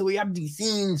mean? So we have these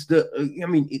scenes that, I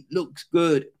mean, it looks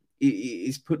good.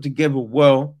 It's put together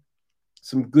well.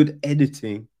 Some good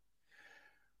editing.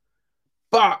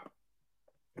 But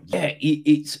yeah,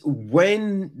 it's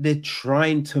when they're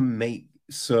trying to make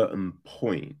certain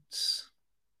points,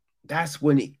 that's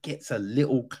when it gets a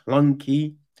little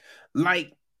clunky.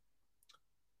 Like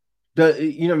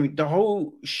the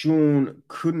whole Sean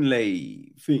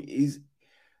Kunle thing is,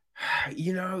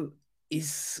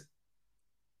 is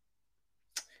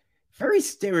very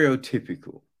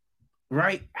stereotypical,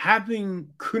 right? Having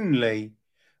Kunle,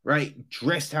 right,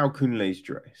 dressed how Kunle's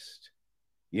dressed,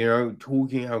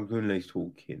 talking how Kunle's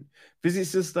talking. Because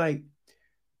it's just like,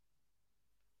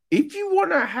 if you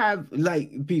want to have,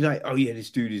 like, be like, oh yeah,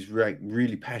 this dude is like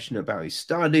really passionate about his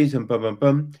studies and bum bum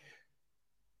bum,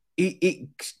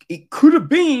 it could have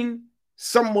been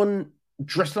someone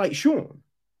dressed like Sean,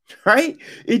 right?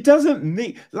 It doesn't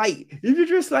mean, like, if you're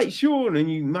dressed like Sean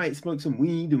and you might smoke some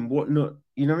weed and whatnot,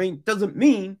 you know what I mean? Doesn't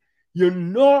mean you're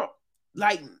not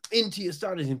like into your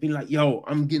studies and being like, yo,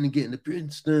 I'm gonna get into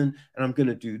Princeton and I'm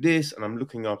gonna do this and I'm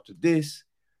looking after this.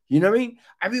 You know what I mean?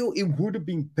 I feel it would have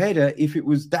been better if it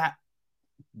was that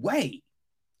way.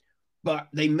 But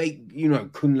they make,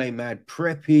 Kunle mad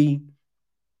preppy,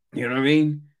 you know what I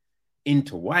mean?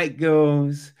 Into white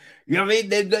girls. You know what I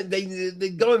mean? They're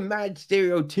going mad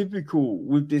stereotypical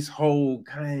with this whole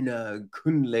kind of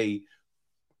Kunle,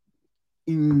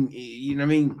 you know what I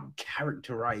mean,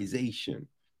 characterization.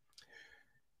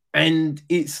 And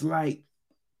it's like,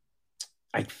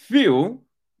 I feel,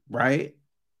 right,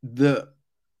 that,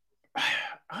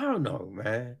 I don't know,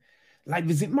 man. Like,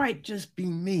 because it might just be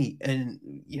me and,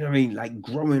 you know what I mean, like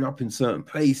growing up in certain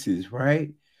places,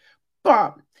 right?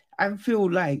 But I feel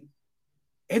like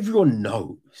everyone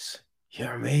knows, you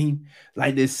know what I mean?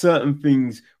 Like, there's certain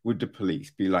things with the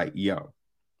police, be like, yo,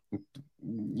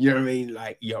 you know what I mean?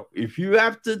 Like, yo, if you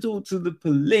have to talk to the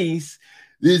police,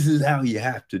 this is how you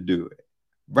have to do it,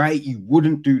 right? You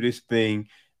wouldn't do this thing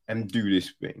and do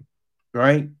this thing,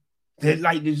 right?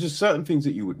 There's just certain things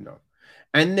that you would know.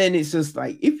 And then it's just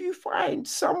like, if you find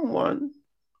someone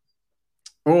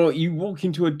or you walk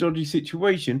into a dodgy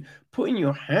situation, putting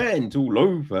your hands all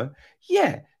over,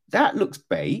 yeah, that looks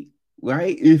bait,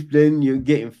 right? If then you're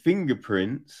getting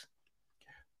fingerprints.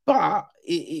 But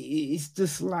it's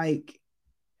just like,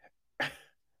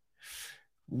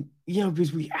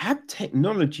 because we have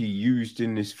technology used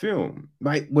in this film,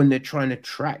 right? When they're trying to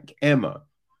track Emma.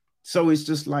 So it's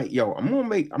just like, yo, I'm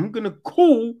gonna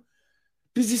call,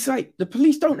 because it's like the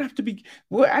police don't have to be.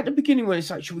 Well, at the beginning when it's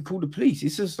like, should we call the police?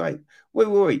 It's just like,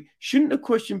 wait. Shouldn't the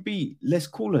question be, let's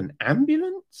call an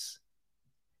ambulance?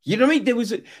 You know what I mean?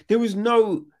 There was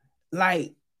no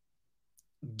like,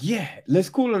 yeah, let's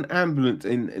call an ambulance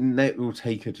and that will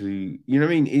take her to, you know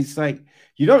what I mean? It's like,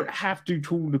 you don't have to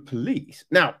call the police.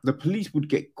 Now, the police would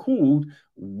get called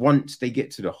once they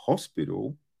get to the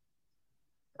hospital,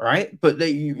 right? But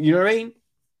you know what I mean?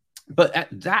 But at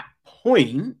that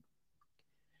point,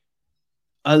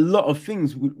 a lot of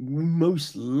things would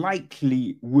most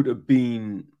likely would have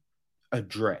been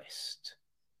addressed,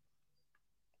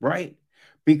 right?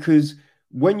 Because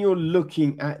when you're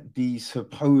looking at the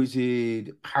supposed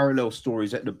parallel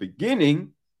stories at the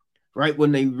beginning, right,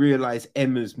 when they realize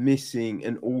Emma's missing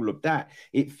and all of that,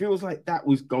 it feels like that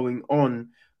was going on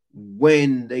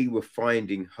when they were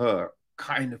finding her,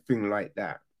 kind of thing like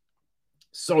that.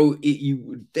 So you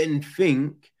would then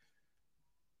think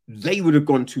they would have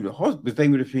gone to the hospital. They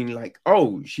would have been like,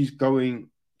 oh, she's going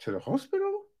to the hospital?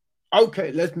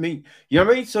 Okay, let's meet. You know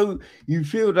what I mean? So you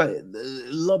feel that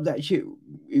a lot of that shit,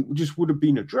 it just would have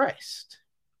been addressed.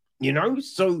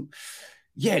 So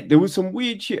yeah, there was some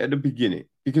weird shit at the beginning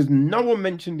because no one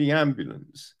mentioned the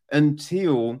ambulance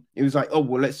until it was like, oh,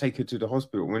 well, let's take her to the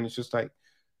hospital. When it's just like,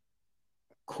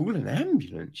 call an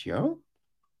ambulance, yo.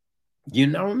 You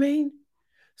know what I mean?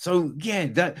 So yeah,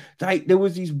 that like there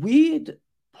was these weird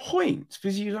points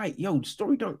because you're like, yo, the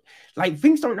story don't, like,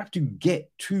 things don't have to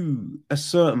get to a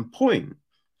certain point.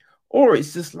 Or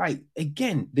it's just like,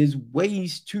 again, there's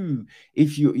ways to,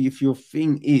 if your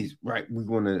thing is right, we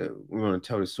want to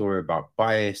tell the story about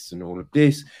bias and all of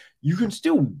this, you can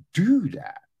still do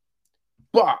that.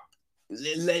 But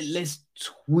let's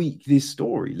tweak this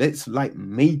story. Let's like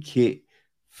make it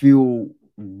feel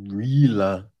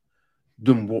realer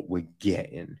than what we're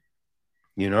getting,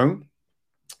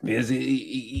 because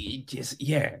it just,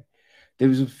 yeah, there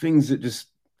was things that just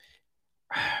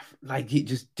like it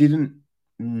just didn't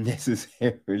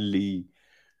necessarily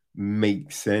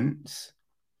make sense.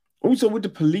 Also with the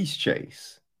police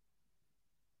chase,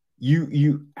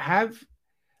 you have,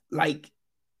 like,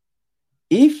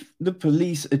 if the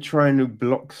police are trying to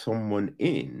block someone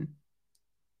in,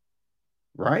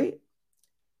 right,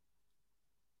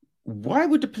 why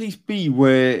would the police be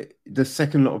where the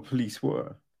second lot of police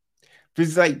were?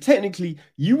 Because, like, technically,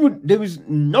 there was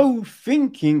no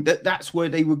thinking that that's where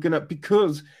they were gonna,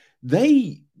 because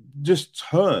they just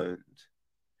turned,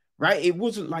 right? It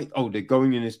wasn't like, oh, they're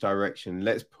going in this direction.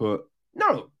 Let's put,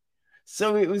 no.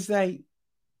 So it was like,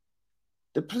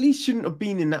 the police shouldn't have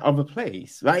been in that other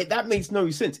place, right? That makes no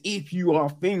sense if you are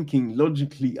thinking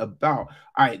logically about,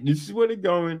 all right, this is where they're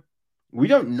going. We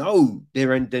don't know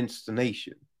their end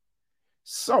destination.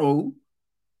 So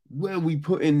where we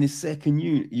put in this second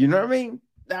unit, you know what I mean?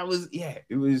 That was, yeah,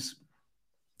 it was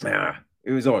odd.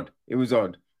 It was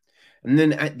odd. And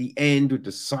then at the end with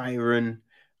the siren,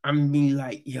 I mean,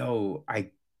 like, yo,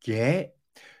 I get,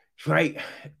 right?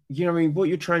 You know what I mean? What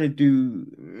you're trying to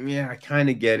do, yeah, I kind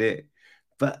of get it.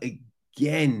 But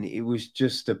again, it was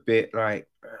just a bit like,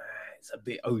 it's a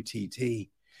bit OTT.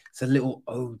 It's a little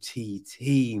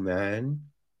OTT, man.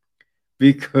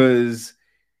 Because,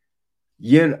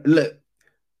 you know, look,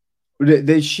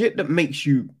 there's shit that makes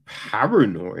you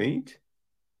paranoid.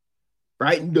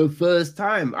 Right? The first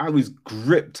time I was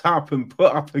gripped up and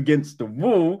put up against the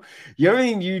wall, you know what I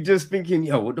mean? You just thinking,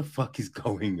 yo, what the fuck is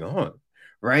going on?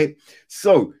 Right?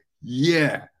 So,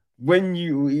 yeah,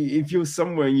 if you're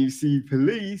somewhere and you see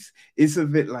police, it's a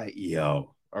bit like,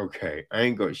 yo, okay, I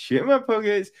ain't got shit in my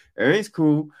pockets. Everything's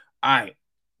cool. All right,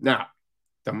 now,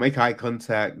 don't make eye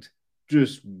contact.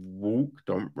 Just walk,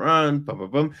 don't run, blah, blah,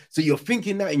 blah. So you're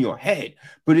thinking that in your head,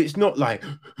 but it's not like,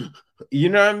 you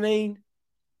know what I mean?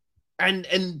 And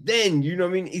then, you know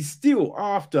what I mean? It's still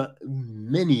after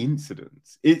many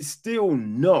incidents. It's still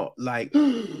not like,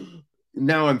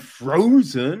 now I'm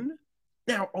frozen.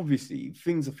 Now, obviously,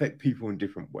 things affect people in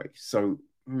different ways. So,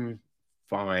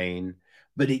 fine.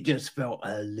 But it just felt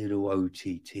a little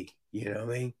OTT. You know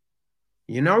what I mean?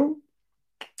 You know?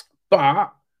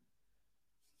 But,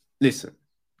 listen,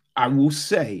 I will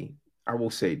say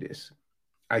this.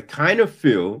 I kind of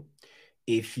feel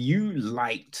if you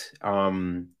liked,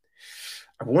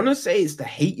 I want to say it's The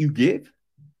Hate U Give,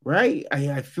 right?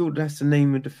 I feel that's the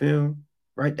name of the film,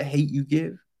 right? The Hate U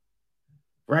Give,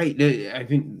 right? I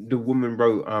think the woman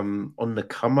wrote On the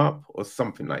Come Up or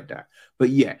something like that. But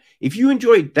yeah, if you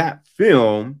enjoyed that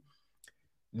film,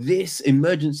 this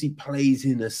Emergency plays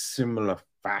in a similar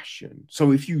fashion.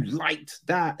 So if you liked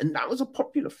that, and that was a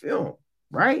popular film,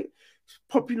 right? It's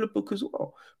a popular book as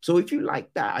well. So if you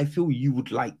like that, I feel you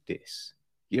would like this.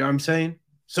 You know what I'm saying?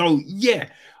 So yeah,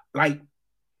 like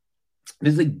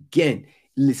there's again,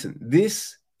 listen,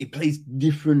 it plays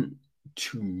different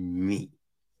to me.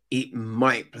 It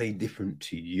might play different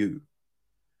to you.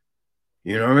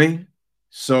 You know what I mean?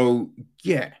 So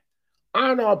yeah, I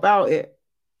don't know about it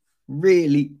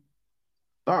really,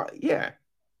 but yeah,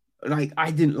 like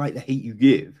I didn't like The Hate U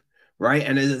Give, right?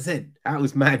 And as I said, that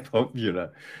was mad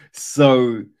popular.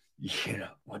 So, you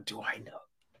know, what do I know?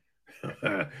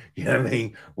 You know what I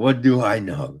mean? What do I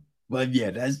know? But yeah,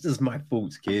 that's just my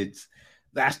thoughts, kids.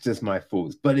 That's just my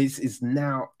thoughts. But it's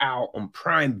now out on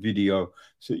Prime Video,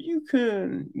 so you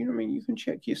can, you know what I mean, you can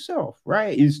check yourself,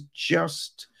 right? It's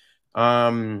just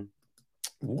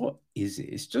what is it?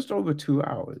 It's just over 2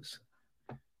 hours.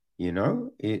 You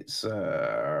know, it's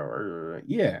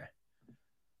yeah.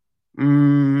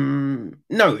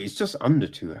 No, it's just under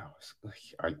 2 hours.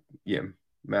 Yeah,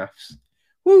 maths.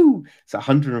 Woo! It's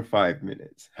 105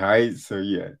 minutes. Right? So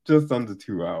yeah, just under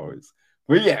 2 hours.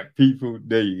 But yeah, people,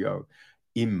 there you go.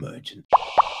 Emergent.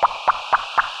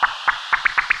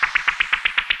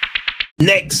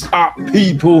 Next up,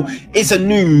 people, it's a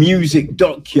new music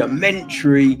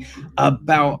documentary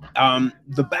about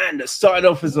the band that started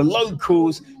off as the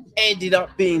Locals, ended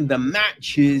up being the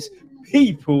Matches.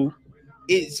 People,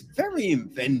 it's very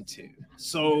inventive.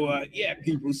 So yeah,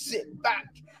 people, sit back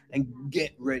and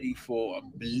get ready for a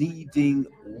Bleeding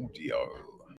Audio.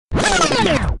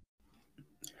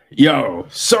 Yo,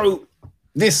 so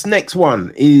this next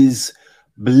one is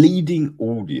Bleeding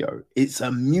Audio. It's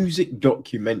a music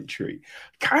documentary.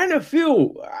 Kind of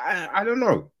feel, I don't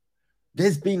know.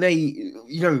 There's been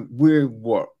we're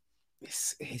what?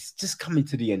 It's just coming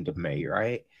to the end of May,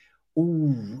 right?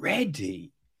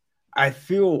 Already, I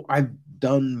feel I've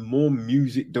done more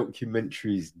music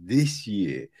documentaries this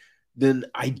year than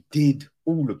I did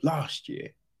all of last year.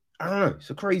 I don't know. It's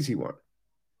a crazy one.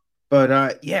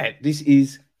 But yeah, this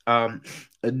is a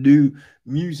new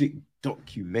music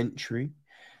documentary,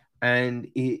 and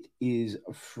it is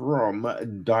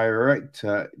from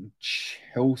director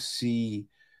Chelsea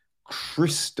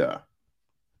Christer.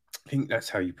 I think that's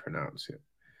how you pronounce it,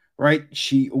 right?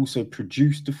 She also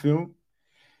produced the film.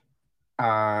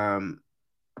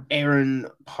 Aaron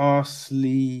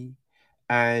Parsley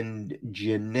and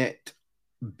Jeanette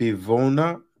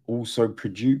Bivona also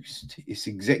produced. It's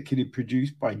executive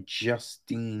produced by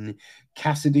Justine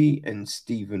Cassidy and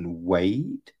Stephen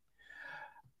Wade.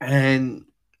 And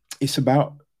it's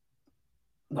about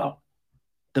Well,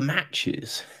 the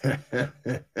matches.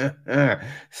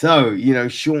 So, you know,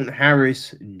 Sean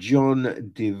Harris,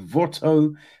 John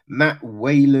Devoto, Matt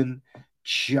Whalen,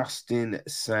 Justin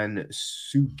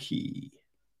Sansuki.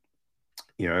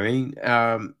 You know what I mean?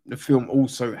 The film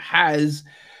also has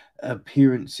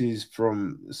appearances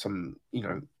from some, you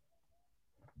know,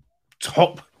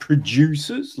 top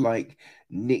producers like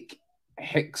Nick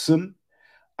Hexum,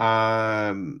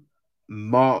 um,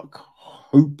 Mark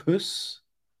Hoppus.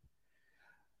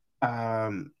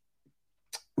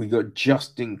 We got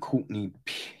Justin Courtney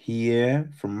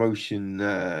Pierre from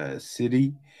Motion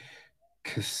City,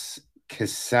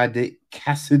 Cassidy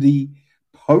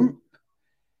Pope,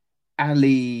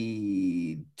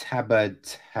 Ali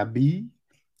Tabatabi,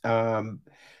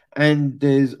 and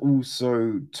there's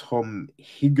also Tom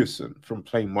Higginson from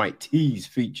Plain White Tees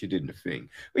featured in the thing.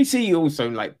 We see also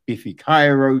like Biffy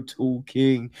Clyro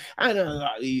talking, and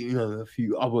you know, a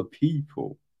few other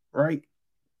people, right?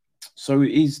 So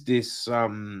it is this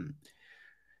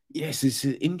yes, it's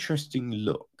an interesting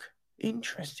look,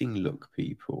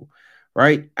 people,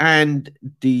 right? And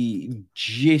the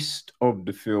gist of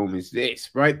the film is this,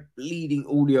 right? Bleeding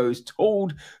Audio is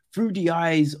told through the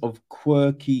eyes of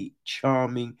quirky,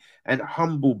 charming, and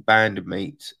humble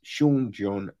bandmates Sean,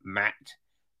 John, Matt,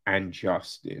 and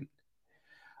Justin.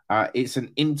 It's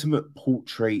an intimate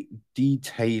portrait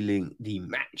detailing the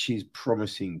match's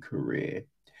promising career,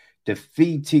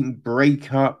 defeating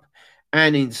breakup,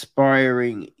 and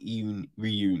inspiring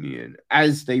reunion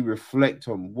as they reflect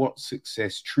on what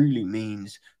success truly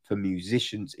means for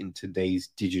musicians in today's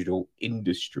digital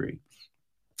industry.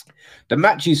 The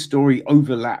match's story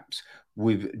overlaps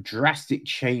with drastic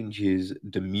changes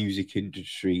the music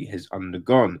industry has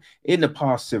undergone in the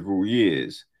past several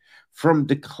years. From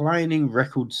declining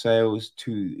record sales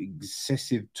to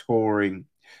excessive touring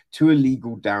to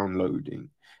illegal downloading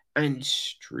and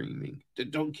streaming, the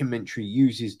documentary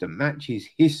uses the match's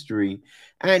history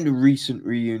and recent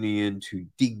reunion to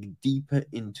dig deeper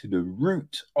into the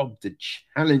root of the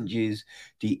challenges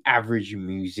the average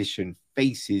musician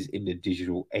faces in the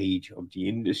digital age of the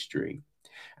industry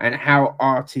and how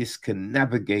artists can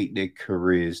navigate their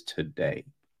careers today.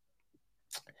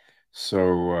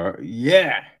 So,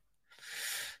 yeah,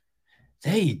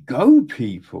 there you go,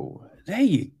 people. There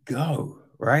you go,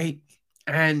 right?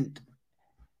 And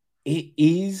it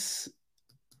is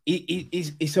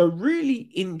it's a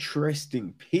really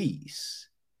interesting piece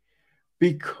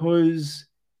because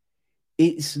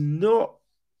it's not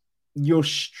your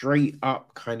straight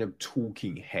up kind of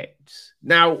talking heads.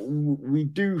 Now, we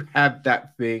do have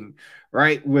that thing,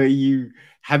 right, where you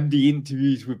have the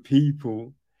interviews with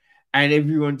people and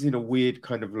everyone's in a weird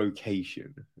kind of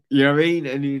location. You know what I mean?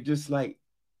 And you're just like,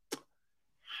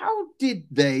 how did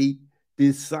they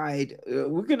decide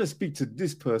we're going to speak to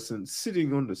this person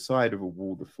sitting on the side of a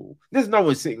waterfall? There's no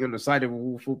one sitting on the side of a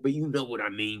waterfall, but you know what I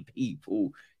mean,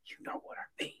 people. You know what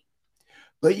I mean.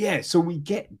 But yeah, so we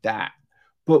get that.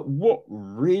 But what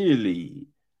really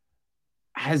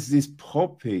has this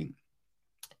popping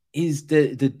is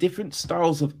the different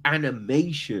styles of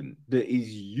animation that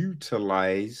is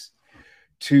utilized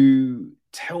to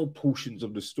tell portions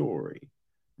of the story.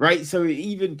 Right. So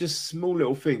even just small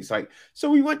little things like,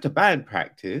 so we went to band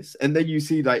practice, and then you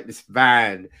see like this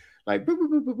van, like boo, boo,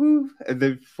 boo, boo, boo, and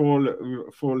then four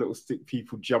little stick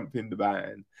people jump in the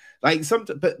van. Like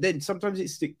sometimes, but then sometimes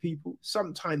it's stick people,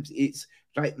 sometimes it's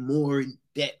like more in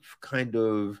depth kind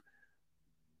of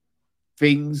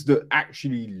things that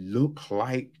actually look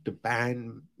like the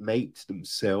bandmates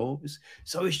themselves.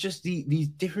 So it's just these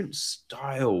different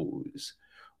styles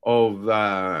of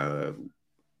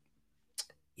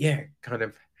yeah, kind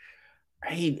of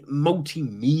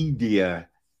multimedia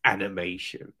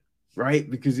animation, right?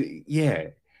 Because yeah,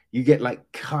 you get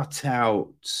like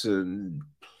cutouts and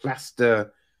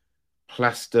plaster.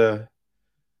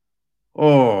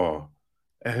 Oh,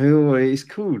 oh, it's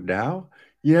cool now.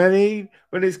 You know what I mean?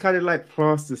 When it's kind of like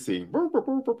plasticine. But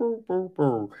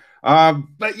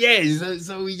yeah,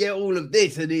 so we get all of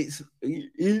this, and it's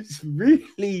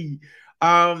really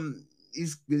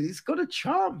it's got a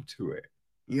charm to it.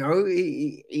 You know,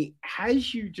 it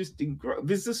has you just in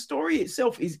because the story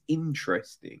itself is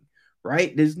interesting,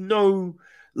 right? There's no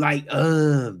like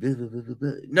blah, blah, blah,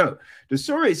 blah. No, the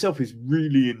story itself is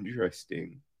really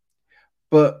interesting,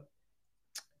 but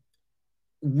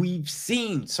we've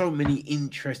seen so many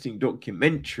interesting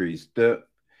documentaries that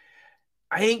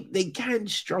I think they can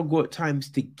struggle at times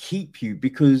to keep you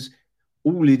because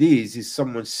all it is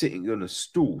someone sitting on a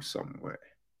stool somewhere,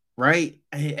 right?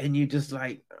 And you're just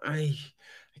like, I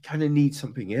kind of need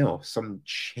something else, some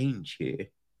change here,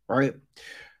 right?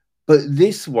 But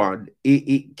this one,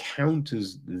 it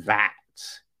counters that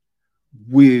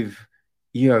with,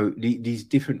 these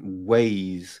different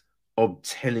ways of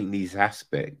telling these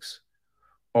aspects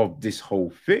of this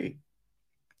whole thing,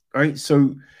 right?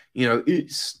 So,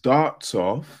 it starts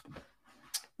off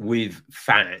with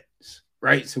fans,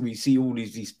 right? So we see all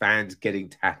these fans getting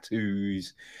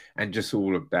tattoos and just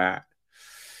all of that.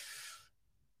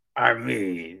 I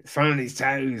mean, some of these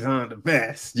tattoos aren't the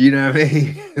best, you know what I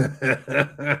mean?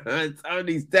 Some of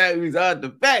these tattoos aren't the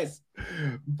best.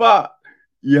 But,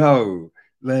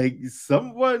 like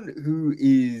someone who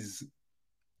is,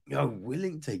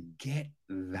 willing to get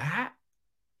that,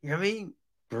 you know what I mean,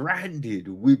 branded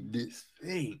with this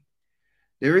thing,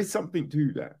 there is something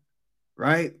to that,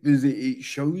 right? Because it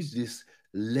shows this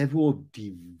level of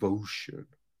devotion,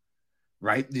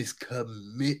 right? This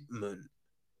commitment.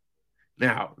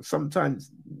 Now,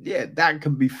 sometimes, that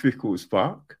can be fickle as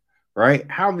fuck, right?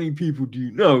 How many people do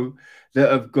you know that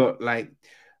have got like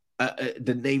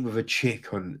the name of a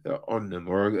chick on them,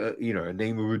 or a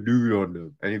name of a dude on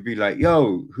them, and it'd be like,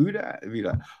 "Yo, who that?" It'd be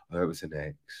like, "Oh, that was an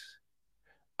ex."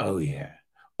 Oh yeah,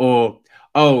 or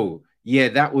oh yeah,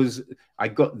 that was, I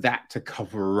got that to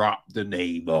cover up the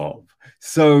name of.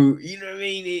 So you know what I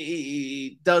mean.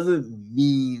 It doesn't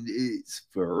mean it's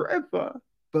forever,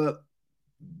 but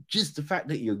just the fact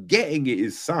that you're getting it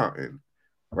is something,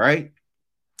 right?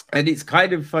 And it's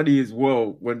kind of funny as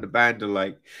well when the band are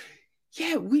like,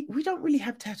 yeah, we don't really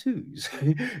have tattoos.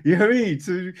 You know what I mean?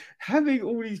 So having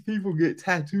all these people get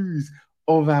tattoos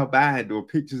of our band or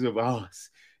pictures of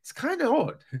us, it's kind of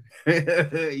odd.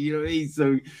 You know what I mean?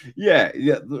 So yeah,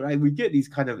 right, we get these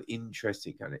kind of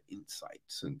interesting kind of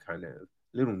insights and kind of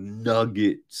little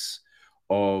nuggets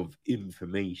of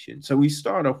information. So we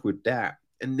start off with that,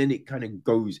 and then it kind of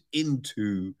goes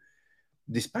into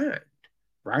this band,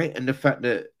 right? And the fact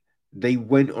that they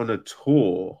went on a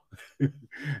tour.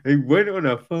 They went on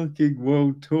a fucking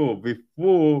world tour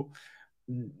before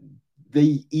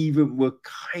they even were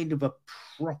kind of a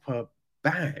proper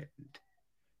band.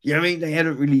 You know what I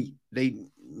mean? They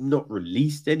not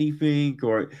released anything,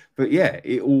 but yeah,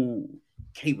 it all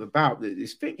came about that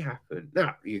this thing happened.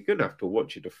 Now, you're gonna have to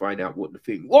watch it to find out what the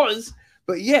thing was.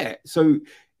 But yeah, so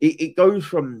it goes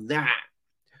from that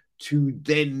to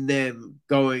then them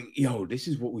going, yo, this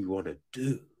is what we want to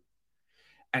do.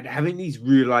 And having these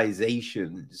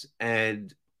realizations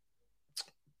and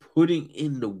putting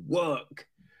in the work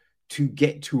to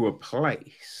get to a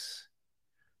place,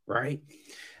 right?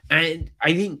 And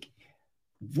I think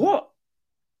what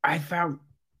I found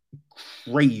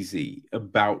crazy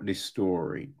about this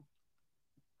story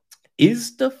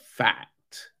is the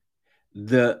fact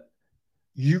that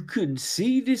you can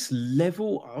see this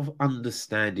level of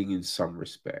understanding in some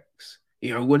respects.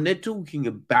 When they're talking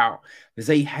about, because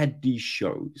they had these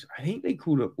shows, I think they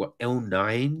called it what,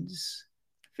 L9s?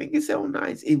 I think it's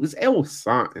L9s. It was L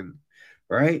something,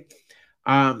 right?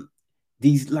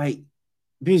 These like,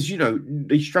 because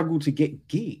they struggle to get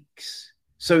gigs.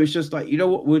 So it's just like, you know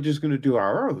what, we're just gonna do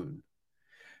our own.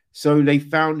 So they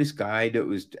found this guy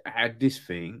that had this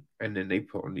thing, and then they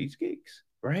put on these gigs,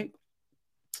 right?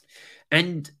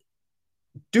 And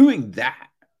doing that,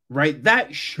 right,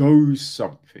 that shows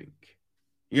something.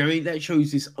 You know what I mean? That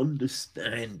shows this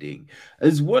understanding,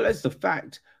 as well as the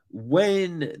fact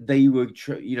when they were,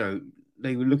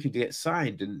 they were looking to get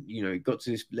signed, and it got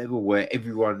to this level where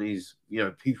everyone is,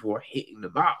 people are hitting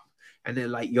them up, and they're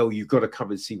like, "Yo, you've got to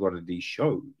come and see one of these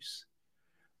shows."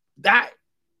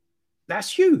 That's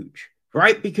huge,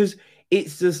 right? Because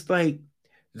it's just like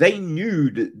they knew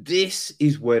that this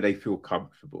is where they feel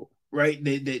comfortable, right?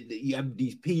 You have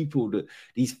these people,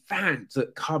 these fans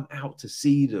that come out to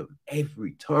see them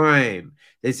every time.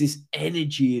 There's this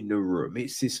energy in the room.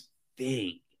 It's this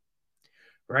thing,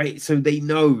 right? So they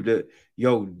know that,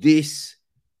 yo,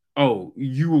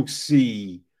 you will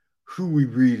see who we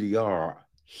really are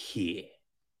here,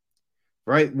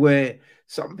 right? Where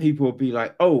some people will be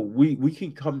like, oh, we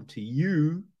can come to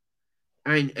you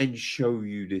and show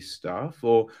you this stuff,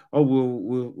 or oh,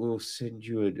 we'll send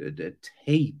you a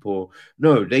tape, or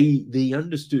no, they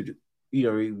understood,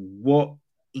 what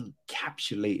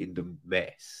encapsulated them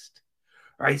best,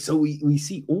 right? So we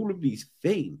see all of these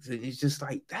things, and it's just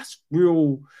like, that's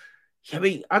real. I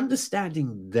mean,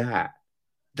 understanding that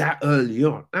early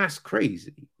on, that's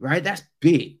crazy, right? That's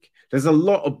big. There's a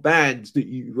lot of bands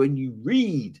that when you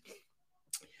read,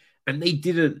 and they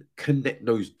didn't connect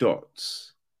those dots.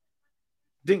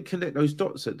 Didn't connect those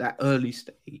dots at that early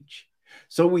stage.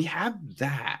 So we have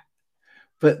that.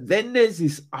 But then there's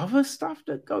this other stuff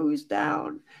that goes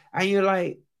down, and you're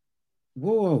like,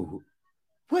 whoa,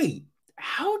 wait,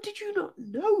 how did you not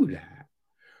know that?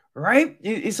 right?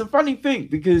 It's a funny thing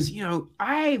because, you know,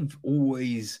 I've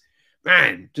always,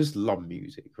 man, just love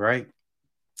music, right?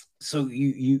 So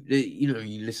you know,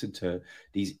 you listen to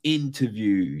these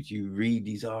interviews, you read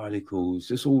these articles,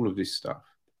 just all of this stuff.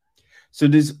 So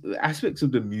there's aspects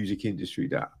of the music industry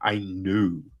that I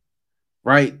knew,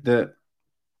 right? That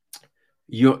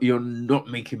you're not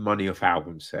making money off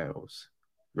album sales,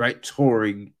 right?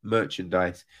 Touring,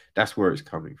 merchandise, that's where it's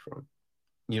coming from.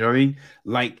 You know what I mean?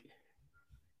 Like,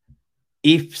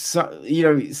 if you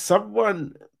know,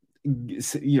 someone,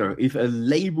 you know, if a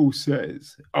label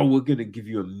says, oh, we're going to give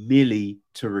you $1 million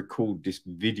to record this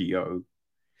video,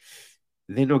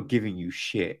 they're not giving you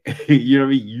shit. You know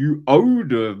what I mean? You owe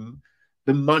them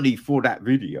the money for that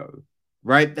video,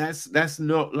 right? That's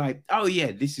not like, oh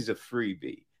yeah, this is a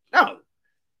freebie. No,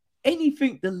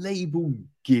 anything the label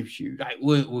gives you, like,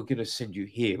 we're gonna send you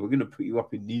here, we're gonna put you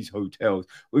up in these hotels,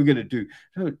 we're gonna do,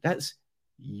 no, that's,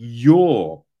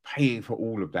 you're paying for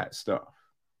all of that stuff,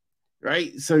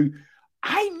 right? So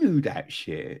I knew that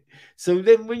shit. So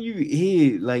then when you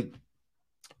hear, like,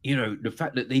 you know, the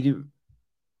fact that they didn't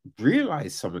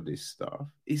realize some of this stuff,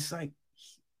 it's like,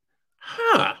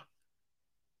 huh,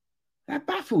 that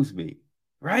baffles me,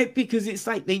 right? Because it's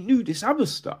like they knew this other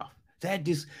stuff. They had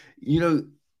this, you know,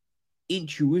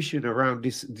 intuition around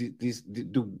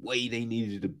the way they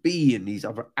needed to be in these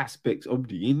other aspects of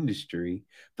the industry,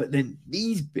 but then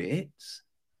these bits,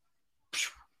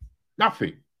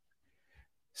 nothing.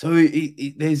 So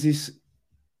there's this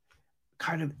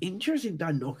kind of interesting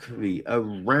dichotomy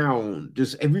around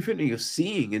just everything that you're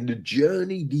seeing and the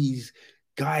journey these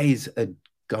guys are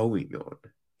going on.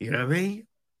 You know what I mean?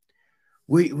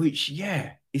 Which,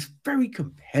 yeah, is very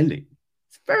compelling.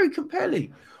 It's very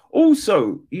compelling.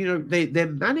 Also, you know, their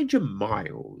manager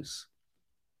Miles,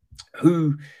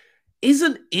 who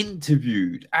isn't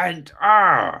interviewed, and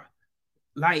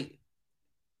like,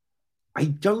 I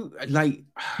don't like,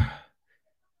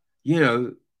 you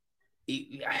know,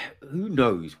 it, who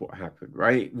knows what happened,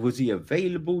 right? Was he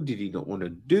available? Did he not want to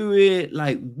do it?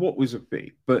 Like, what was the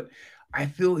thing? But I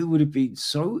feel it would have been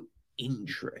so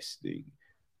interesting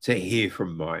to hear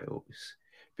from Miles,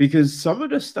 because some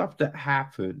of the stuff that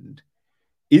happened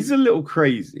is a little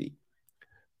crazy,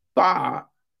 but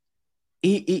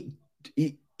it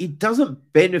it it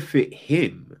doesn't benefit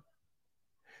him.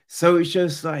 So it's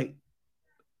just like,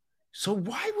 so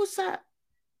why was that?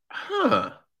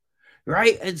 Huh?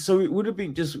 Right? And so it would have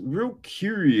been just real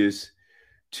curious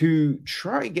to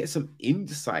try and get some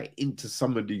insight into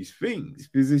some of these things,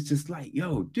 because it's just like,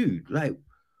 yo, dude, like,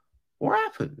 what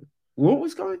happened? What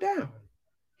was going down?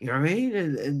 You know what I mean?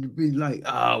 And be like,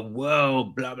 oh, well,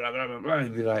 blah, blah, blah, blah, blah.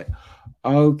 And be like,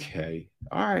 okay,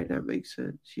 all right, that makes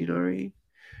sense. You know what I mean?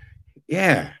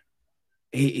 Yeah,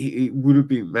 it would have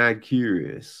been mad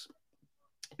curious.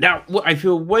 Now, what I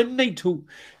feel when they talk,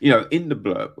 you know, in the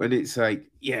blurb, when it's like,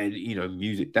 yeah, you know,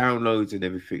 music downloads and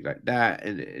everything like that,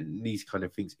 and these kind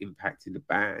of things impacting the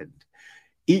band,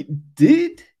 it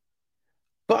did,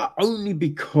 but only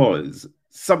because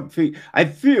something, I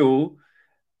feel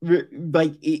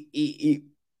like it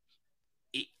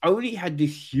only had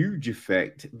this huge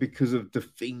effect because of the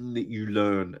thing that you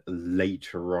learn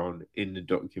later on in the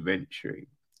documentary,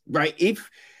 right?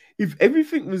 If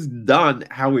everything was done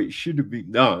how it should have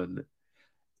been done,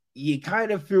 you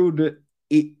kind of feel that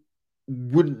it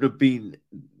wouldn't have been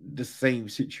the same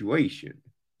situation.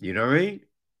 You know what I mean?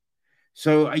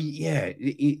 So yeah,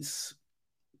 it's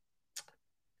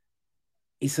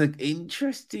an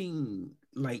interesting,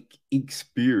 like,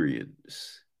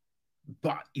 experience,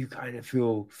 but you kind of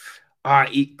feel,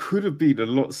 it could have been a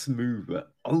lot smoother,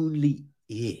 only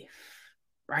if,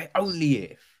 right? Only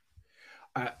if.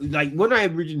 Like, when I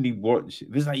originally watched it,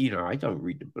 it was like, you know, I don't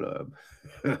read the blurb.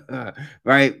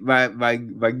 Right?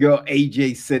 My girl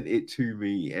AJ sent it to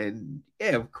me, and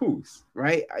yeah, of course,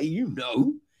 right? You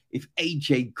know, if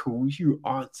AJ calls, you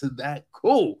answer that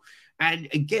call. And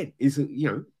again, it's a, you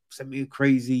know, sent me a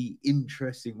crazy,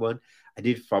 interesting one. I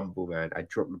did fumble, man. I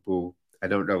dropped the ball. I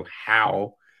don't know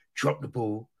how. Dropped the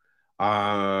ball.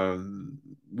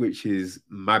 Which is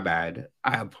my bad.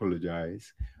 I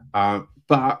apologize.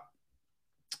 But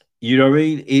you know what I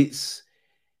mean?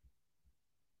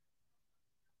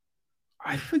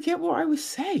 I forget what I was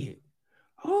saying.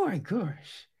 Oh my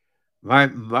gosh. My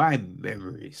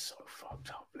memory is so fucked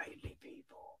up lately,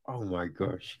 people. Oh my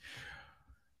gosh.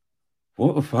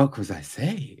 What the fuck was I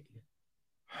saying?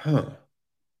 Huh.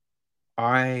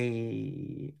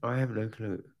 I have no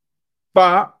clue.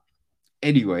 But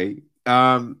anyway,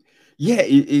 yeah,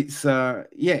 it's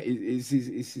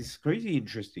this crazy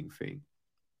interesting thing.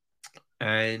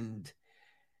 And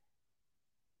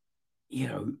you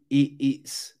know,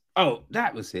 it's Oh,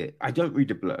 that was it. I don't read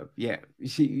the blurb. Yeah. You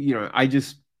see, I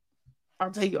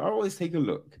always take a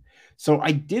look. So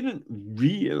I didn't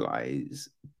realize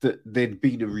that there'd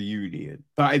been a reunion,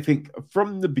 but I think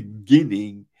from the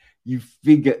beginning, you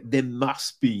figure there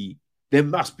must be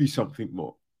something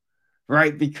more,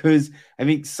 right? Because I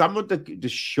mean, some of the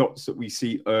shots that we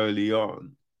see early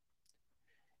on,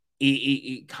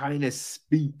 it kind of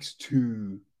speaks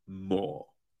to more,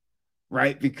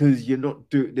 right? Because you're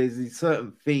not doing, there's these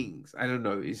certain things, I don't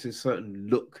know, it's a certain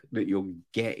look that you're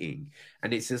getting,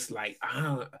 and it's just like,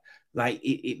 like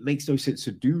it makes no sense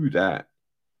to do that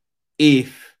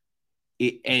if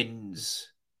it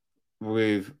ends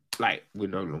with like we're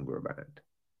no longer a band,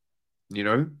 you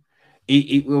know.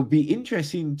 It will be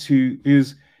interesting to,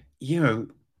 because you know,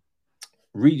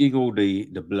 reading all the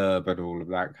blurb and all of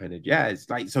that kind of jazz.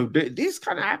 Like, so this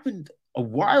kind of happened a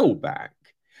while back.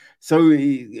 So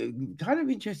kind of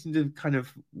interesting to kind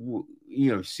of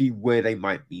see where they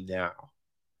might be now,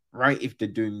 right? If they're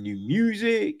doing new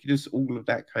music, just all of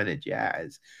that kind of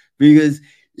jazz, because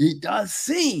it does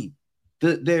seem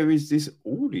that there is this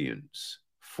audience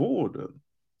for them,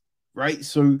 right?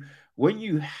 So when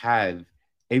you have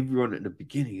everyone at the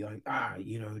beginning going,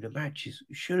 the matches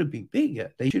should have been bigger.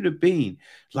 They should have been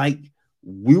like,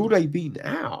 will they be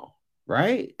now?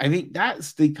 Right? I think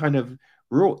that's the kind of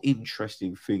real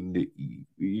interesting thing that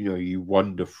you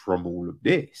wonder from all of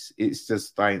this. It's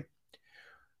just like,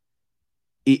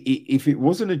 if it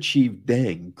wasn't achieved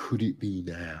then, could it be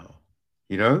now?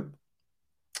 You know,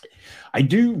 I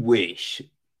do wish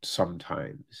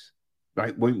sometimes,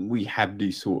 like when we have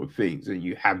these sort of things, and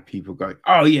you have people going,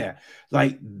 "Oh yeah,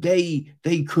 like they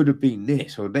could have been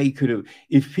this, or they could have."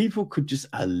 If people could just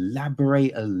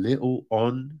elaborate a little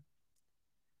on,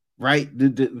 right,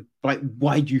 like,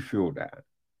 why do you feel that,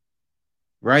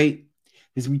 right?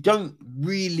 Because we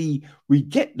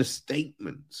get the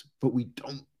statements, but we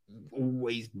don't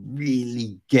always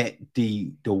really get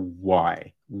the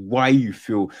why you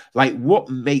feel like, what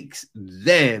makes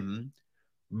them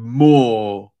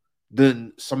more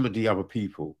than some of the other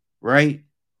people, right?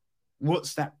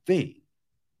 What's that thing?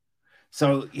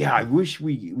 So yeah, I wish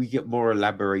we get more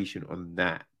elaboration on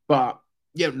that. But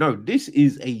yeah, no, this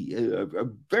is a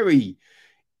very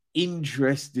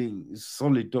interesting,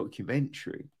 solid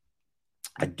documentary.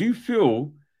 I do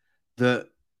feel that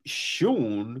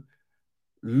Sean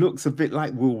looks a bit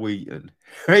like Will Wheaton.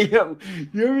 you know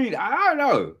what I mean? I don't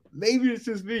know. Maybe it's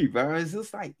just me, but it's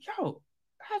just like, yo,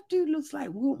 that dude looks like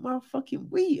Will motherfucking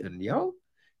Wheaton, yo.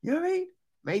 You know what I mean?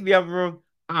 Maybe I'm wrong.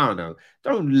 I don't know.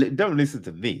 Don't listen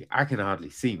to me. I can hardly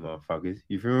see motherfuckers.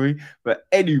 You feel me? But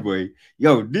anyway,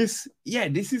 yo, this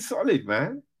is solid,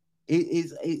 man.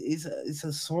 It's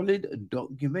a solid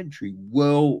documentary.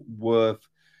 Well worth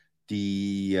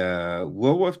the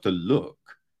look.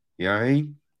 You know what I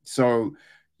mean? So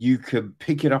you can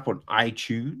pick it up on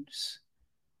iTunes.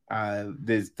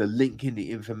 There's the link in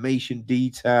the information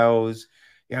details.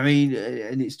 You know what I mean?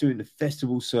 And it's doing the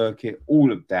festival circuit,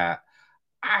 all of that.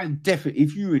 And definitely,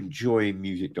 if you enjoy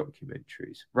music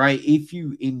documentaries, right? If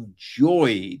you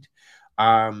enjoyed,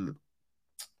 um,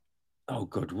 oh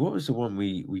god, what was the one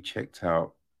we checked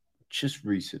out just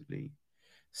recently?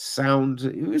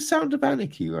 It was Sound of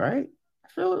Anarchy, right? I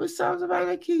feel it was Sounds of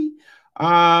Anarchy.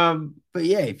 But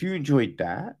yeah, if you enjoyed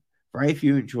that, right? If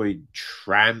you enjoyed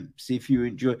Tramps, if you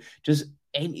enjoy just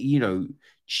any,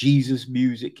 Jesus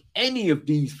music, any of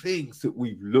these things that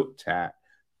we've looked at,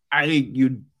 I think you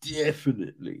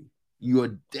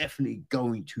are definitely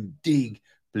going to dig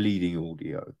Bleeding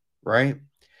Audio, right?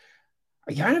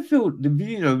 I kind of feel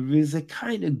there's a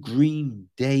kind of Green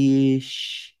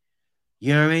Day-ish,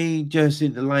 you know what I mean? Just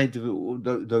in the lines of all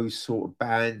those sort of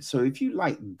bands. So if you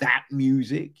like that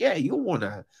music, yeah, you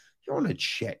wanna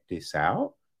check this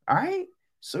out. All right.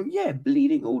 So yeah,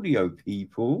 Bleeding Audio,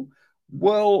 people,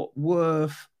 well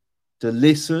worth the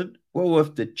listen, well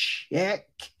worth the check,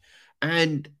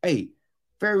 and hey,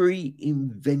 very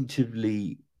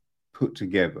inventively put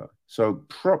together. So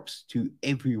props to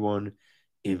everyone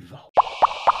involved.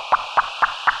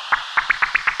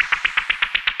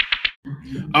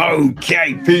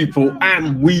 Okay, people,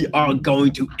 and we are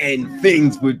going to end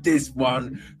things with this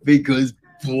one because,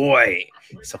 boy,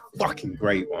 it's a fucking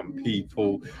great one,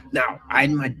 people. Now, I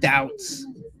had my doubts,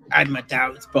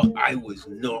 but I was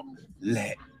not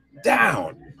let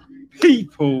down.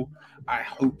 People, I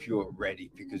hope you're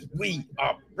ready because we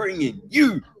are bringing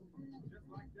you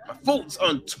my thoughts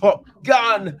on Top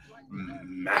Gun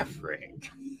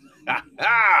Maverick.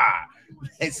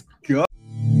 Let's go.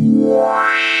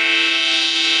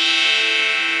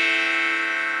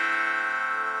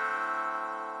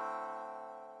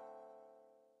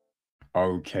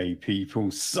 Okay,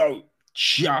 people. So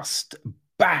just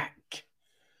back,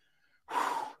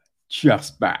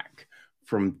 just back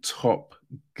from Top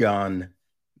Gun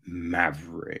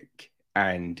Maverick.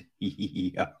 And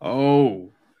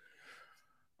oh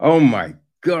my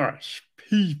gosh,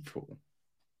 people.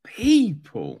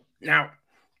 Now,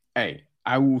 hey,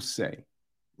 I will say,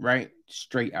 right,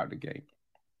 straight out the gate,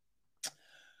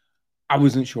 I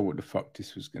wasn't sure what the fuck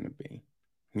this was going to be.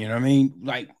 You know what I mean?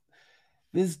 Like,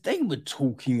 they were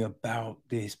talking about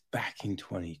this back in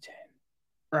 2010,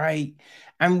 right?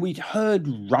 And we'd heard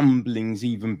rumblings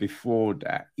even before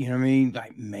that. You know what I mean?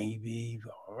 Like, maybe,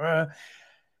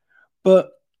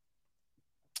 but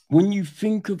when you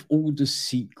think of all the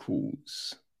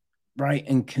sequels, right,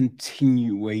 and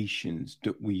continuations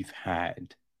that we've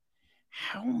had,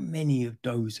 how many of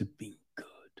those have been good?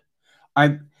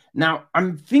 I'm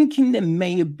thinking there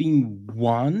may have been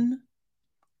one,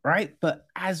 right? But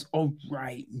as of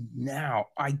right now,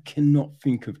 I cannot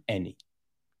think of any,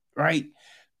 right?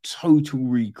 Total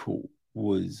Recall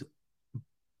was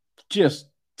just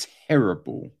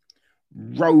terrible.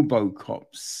 RoboCop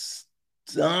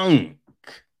stunk.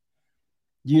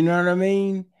 You know what I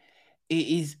mean? It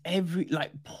is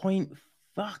like point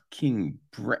fucking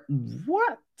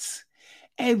what?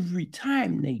 Every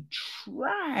time they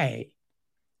try,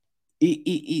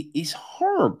 it's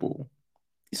horrible.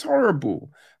 It's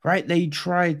horrible, right? They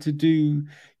tried to do,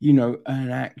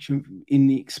 an action in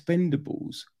the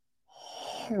Expendables.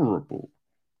 Horrible,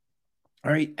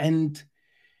 right? And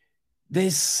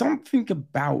there's something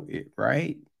about it,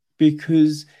 right?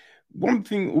 Because one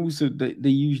thing also that they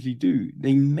usually do,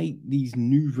 they make these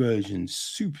new versions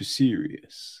super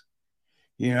serious,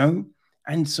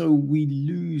 and so we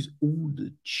lose all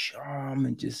the charm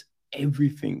and just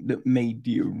everything that made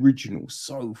the original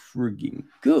so frigging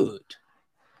good.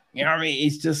 You know what I mean?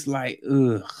 It's just like,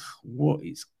 ugh, what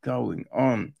is going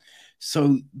on?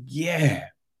 So yeah,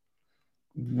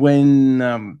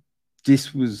 when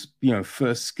this was,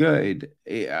 first skirted,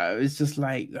 it's just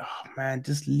like, oh man,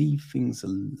 just leave things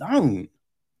alone.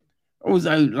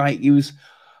 Also, like, it was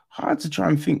hard to try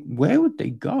and think, where would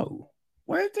they go?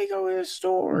 Where would they go with a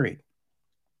story?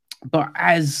 But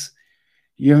as,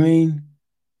 you know what I mean,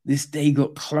 this day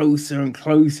got closer and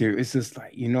closer, it's just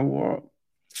like, you know what?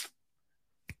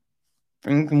 I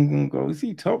think I'm gonna go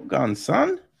see Top Gun,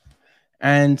 son.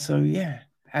 And so yeah,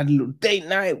 had a little date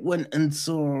night, went and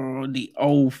saw the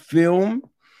old film.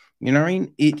 You know what I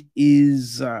mean? It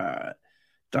is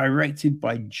directed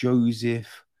by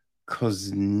Joseph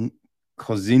Kosinski,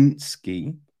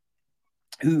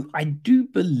 who I do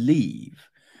believe,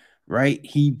 right?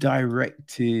 He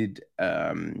directed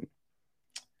and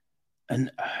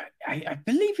I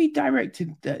believe he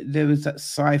directed there was that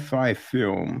sci-fi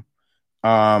film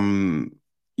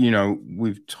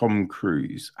with Tom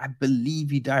Cruise. I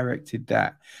believe he directed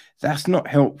that. That's not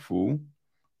helpful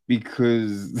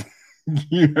because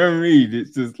you know what I mean?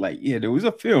 It's just like, yeah, there was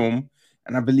a film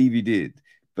and I believe he did.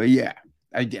 But yeah,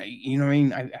 you know what I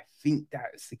mean? I think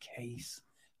that's the case.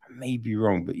 I may be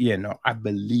wrong, but yeah, no, I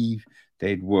believe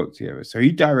they'd worked together. So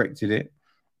he directed it.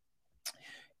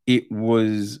 It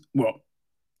was, well,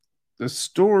 the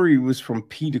story was from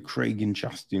Peter Craig and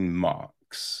Justin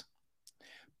Marks.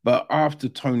 But after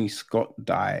Tony Scott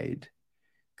died,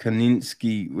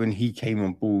 Kosinski, when he came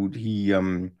on board, he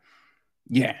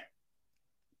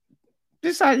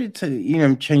decided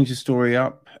to change the story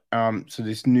up. So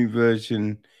this new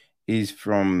version is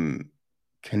from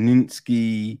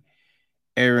Kosinski,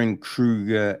 Aaron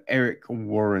Kruger, Eric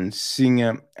Warren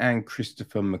Singer, and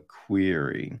Christopher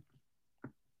McQuarrie.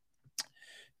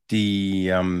 The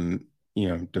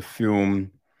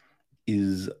film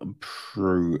is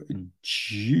produced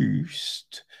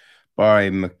by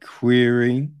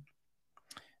McQuarrie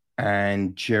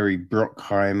and Jerry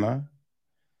Bruckheimer,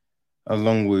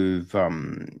 along with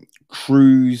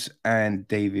Cruise and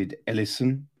David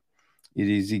Ellison. It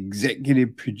is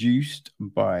executive produced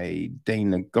by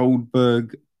Dana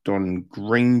Goldberg, Don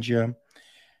Granger,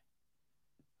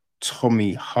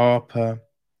 Tommy Harper,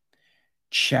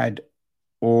 Chad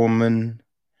Orman,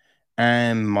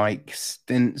 and Mike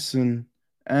Stenson,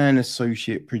 and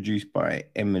associate produced by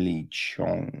Emily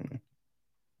Chong.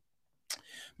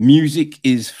 Music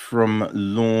is from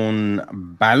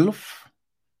Lorne Balfe.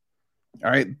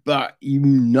 All right, but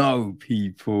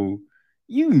people,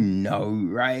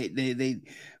 right?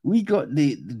 We got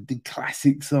the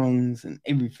classic songs and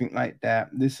everything like that.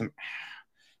 There's some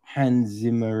Hans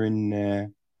Zimmer in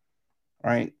there,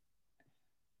 right?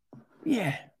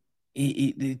 Yeah,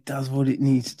 it does what it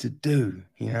needs to do.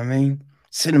 You know what I mean?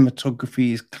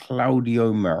 Cinematography is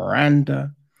Claudio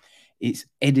Miranda. It's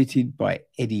edited by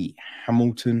Eddie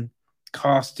Hamilton.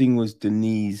 Casting was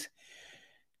Denise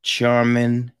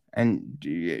Charman, and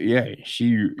yeah,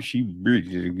 she really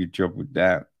did a good job with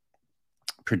that.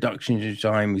 Production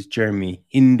design was Jeremy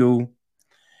Hindle.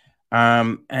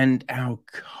 And our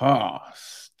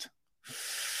cast.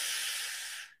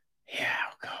 Yeah,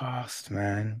 our cast,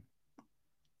 man.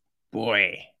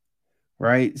 Boy.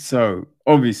 Right? So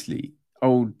obviously,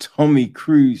 old Tommy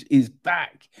Cruise is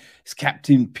back as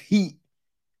Captain Pete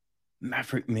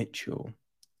Maverick Mitchell.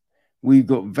 We've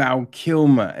got Val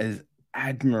Kilmer as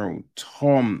Admiral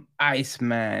Tom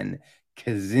Iceman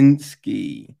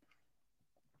Kaczynski.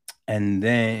 And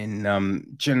then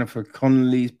Jennifer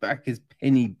Connelly's back as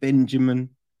Penny Benjamin,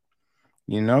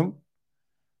 you know?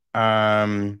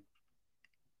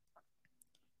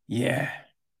 Yeah.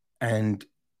 And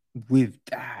with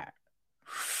that,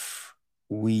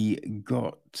 we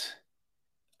got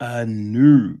a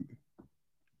new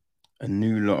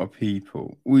lot of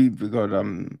people. We've got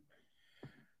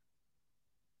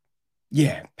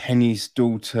Penny's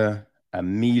daughter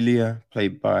Amelia,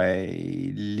 played by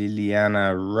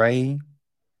Liliana Ray.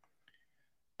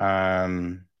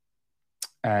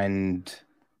 And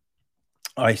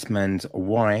Iceman's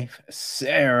wife,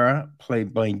 Sarah,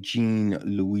 played by Jean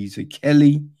Louisa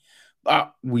Kelly.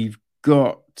 But we've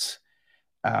got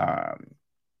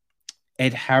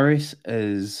Ed Harris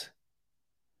as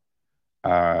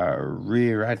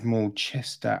Rear Admiral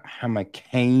Chester Hammer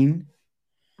Kane.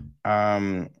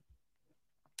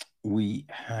 We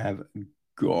have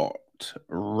got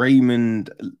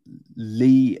Raymond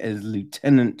Lee as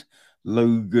Lieutenant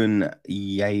Logan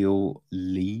Yale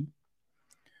Lee.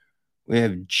 We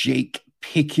have Jake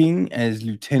Picking as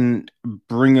Lieutenant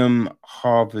Brigham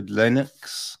Harvard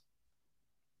Lennox.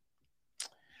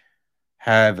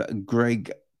 Have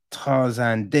Greg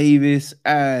Tarzan Davis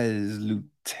as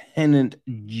Lieutenant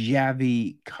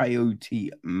Javi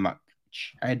Coyote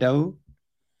Machado.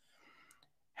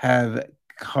 Have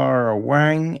Cara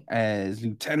Wang as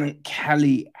Lieutenant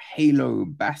Callie Halo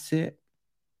Bassett.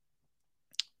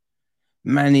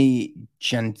 Manny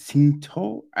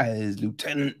Jacinto as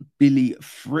Lieutenant Billy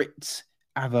Fritz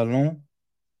Avalon.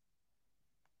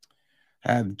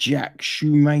 Have Jack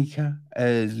Shoemaker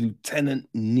as Lieutenant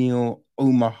Neil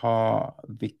Omaha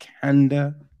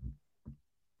Vikander.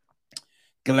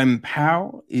 Glenn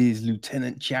Powell is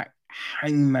Lieutenant Jack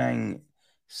Hangman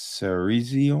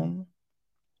Sarizion.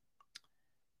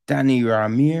 Danny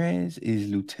Ramirez is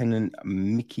Lieutenant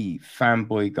Mickey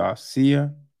Fanboy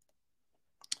Garcia.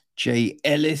 Jay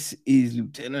Ellis is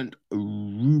Lieutenant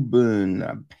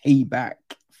Ruben Payback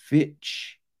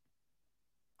Fitch.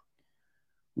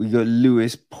 We got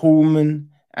Lewis Pullman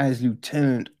as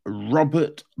Lieutenant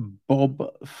Robert Bob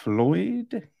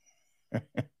Floyd.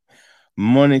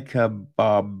 Monica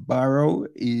Barbaro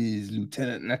is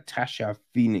Lieutenant Natasha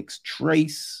Phoenix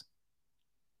Trace.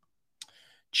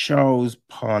 Charles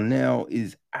Parnell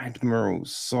is Admiral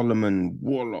Solomon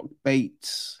Warlock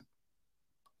Bates.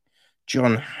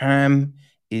 John Hamm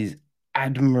is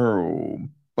Admiral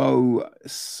Bo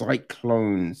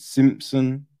Cyclone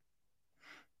Simpson.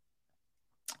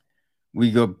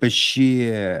 We got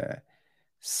Bashir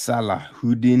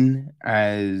Salahuddin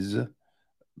as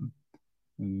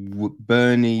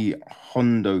Bernie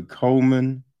Hondo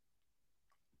Coleman.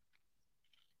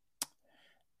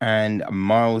 And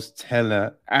Miles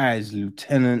Teller as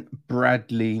Lieutenant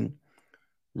Bradley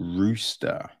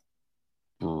Rooster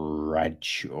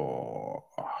Bradshaw.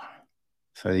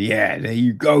 So yeah, there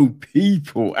you go,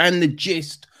 people. And the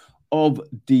gist of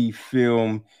the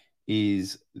film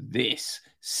is this: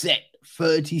 set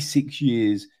 36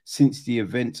 years since the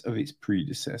events of its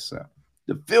predecessor,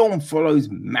 the film follows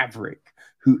Maverick,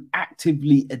 who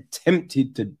actively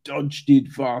attempted to dodge the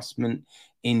advancement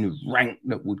in rank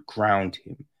that would ground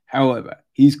him. However,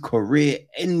 his career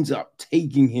ends up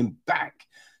taking him back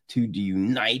to the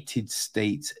United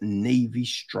States Navy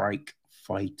Strike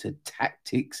Fighter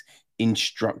Tactics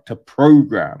Instructor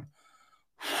Program.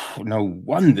 No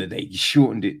wonder they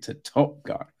shortened it to Top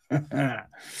Gun.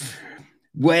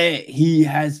 Where he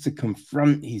has to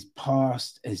confront his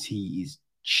past as he is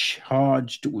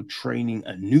charged with training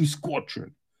a new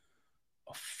squadron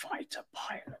of fighter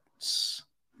pilots.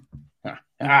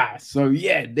 So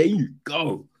yeah, there you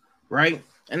go, right?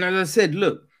 And as I said,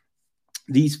 look,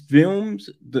 these films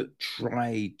that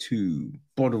try to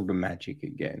bottle the magic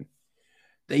again,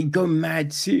 they go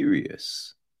mad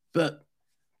serious. But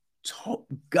Top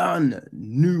Gun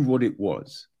knew what it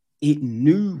was. It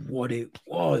knew what it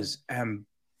was. And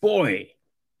boy,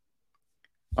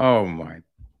 oh my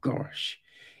gosh,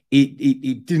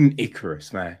 it didn't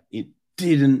Icarus, man. It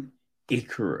didn't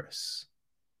Icarus.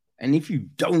 And if you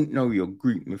don't know your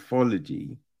Greek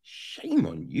mythology, shame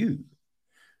on you.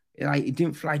 Like it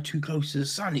didn't fly too close to the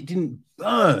sun. It didn't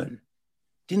burn.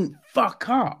 Didn't fuck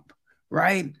up.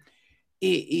 Right?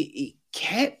 It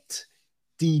kept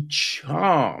the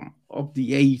charm of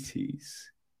the 80s.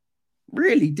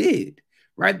 Really did.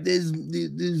 Right? There's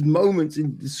moments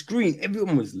in the screen.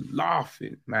 Everyone was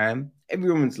laughing, man.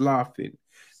 Everyone's laughing.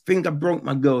 Think I broke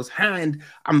my girl's hand.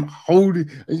 I'm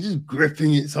holding and just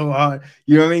gripping it so hard.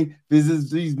 You know what I mean? There's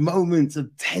these moments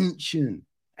of tension,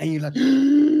 and you're like,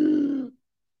 you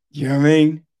know what I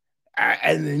mean?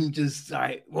 And then just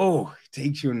like, whoa, it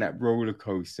takes you on that roller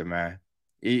coaster, man.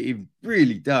 It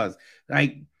really does.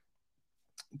 Like,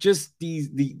 just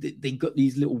they got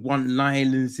these little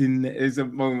one-liners in there. There's a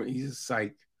moment he's just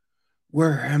like,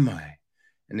 where am I?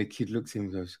 And the kid looks at him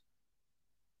and goes,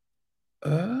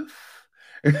 Earth?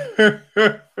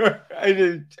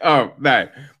 Oh man,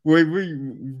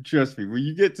 trust me, when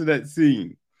you get to that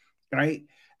scene, right?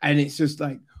 And it's just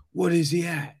like, what is he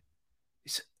at?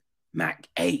 It's Mach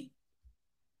 8.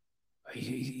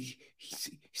 He's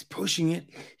pushing it,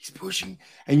 he's pushing,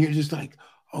 and you're just like,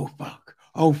 oh fuck,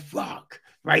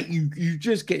 right? You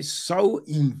just get so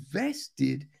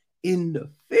invested in the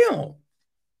film.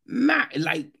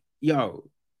 Like,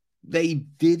 yo, they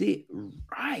did it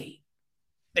right.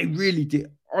 They really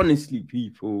did. Honestly,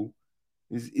 people,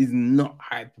 is not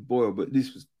hyperbole, but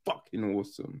this was fucking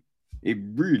awesome. It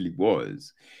really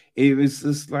was. It was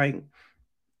just like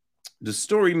the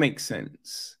story makes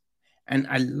sense. And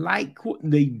I like what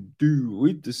they do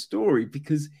with the story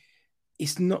because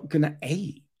it's not gonna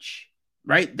age.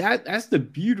 Right? That's the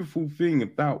beautiful thing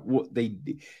about what they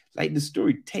did. Like the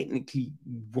story technically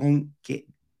won't get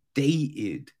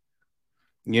dated.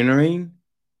 You know what I mean?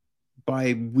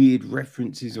 By weird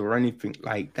references or anything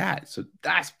like that. So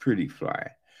that's pretty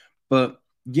fly. But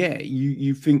yeah,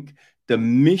 you think the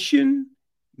mission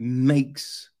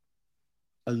makes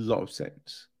a lot of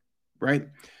sense, right?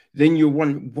 Then you're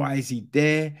wondering, why is he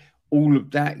there? All of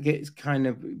that gets kind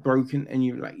of broken, and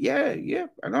you're like, yeah,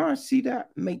 I know, I see that.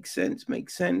 Makes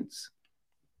sense,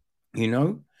 you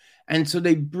know? And so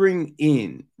they bring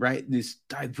in, right, this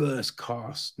diverse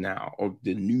cast now of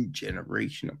the new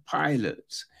generation of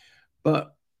pilots.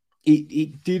 But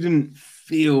it didn't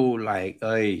feel like,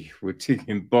 hey, we're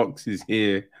ticking boxes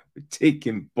here. We're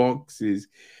ticking boxes.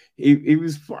 It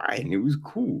was fine. It was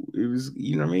cool. It was,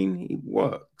 you know what I mean? It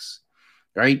works.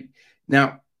 Right?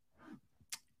 Now,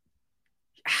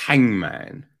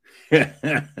 Hangman.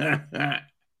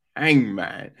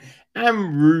 Hangman.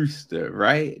 And Rooster,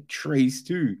 right? Trace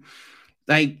too.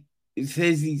 Like, it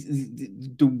says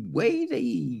the way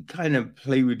they kind of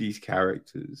play with these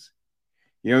characters.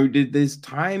 You know, there's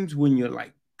times when you're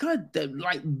like, God,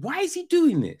 like, why is he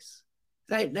doing this?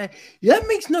 Like, that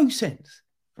makes no sense,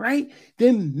 right?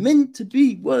 They're meant to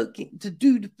be working to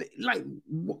do the like,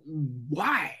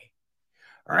 why,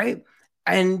 right?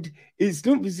 And it's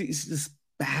not because it's just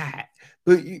bad,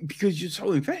 but because you're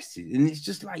so invested, and it's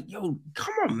just like, yo,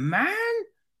 come on, man,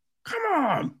 come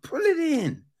on, pull it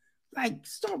in, like,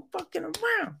 stop fucking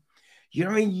around. You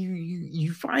know what I mean?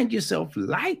 You find yourself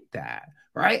like that,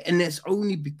 right? And that's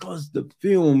only because the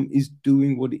film is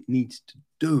doing what it needs to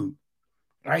do,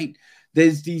 right?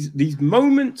 There's these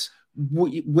moments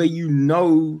where you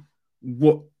know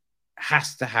what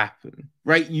has to happen,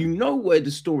 right? You know where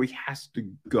the story has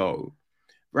to go,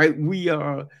 right?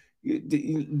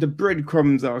 The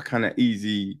breadcrumbs are kind of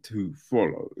easy to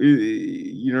follow.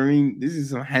 You know what I mean? This is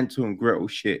some Hansel and Gretel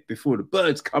shit. Before the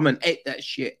birds come and ate that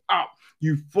shit up,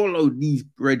 you follow these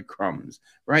breadcrumbs,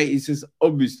 right? It's just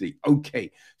obviously, okay,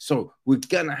 so we're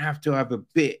gonna have to have a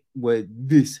bit where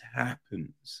this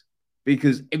happens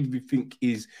because everything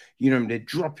is, you know, they're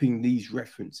dropping these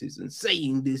references and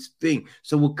saying this thing.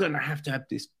 So we're gonna have to have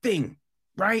this thing,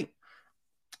 right?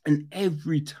 And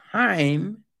every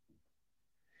time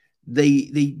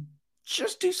they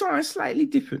just do something slightly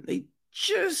different. They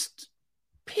just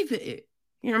pivot it.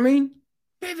 You know what I mean?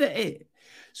 Pivot it.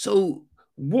 So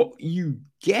what you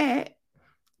get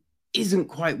isn't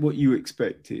quite what you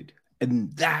expected.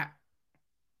 And that,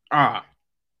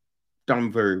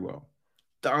 done very well.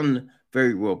 Done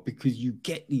very well because you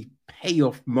get these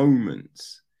payoff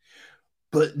moments,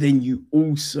 but then you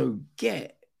also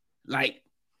get like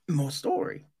more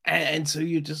story. And so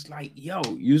you're just like, yo,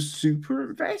 you're super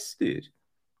invested.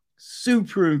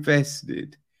 Super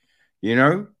invested. You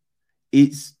know,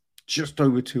 it's just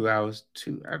over 2 hours,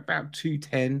 about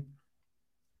 2:10,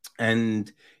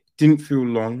 and didn't feel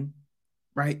long,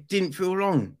 right? Didn't feel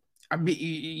long. I mean,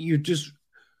 you're just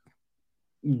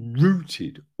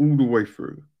rooted all the way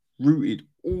through,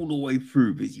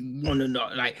 because you want to know,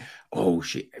 like, oh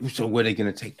shit, so where are they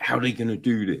going to take, how are they going to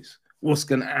do this? What's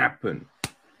going to happen?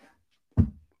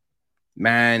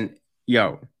 Man,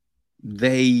 yo,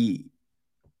 they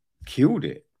killed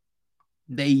it.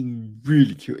 They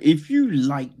really killed it. If you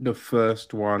like the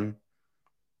first one,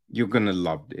 you're gonna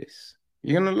love this.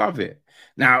 You're gonna love it.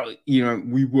 Now,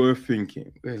 we were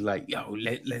thinking, we're like, yo,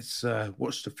 let's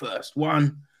watch the first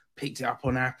one, picked it up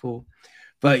on Apple.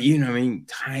 But I mean,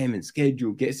 time and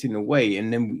schedule gets in the way.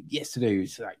 And then yesterday it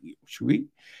was like, should we?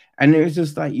 And it was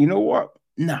just like, you know what?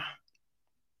 Nah.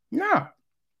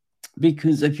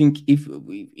 Because I think if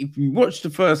we watch the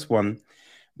first one,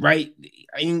 right,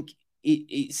 I think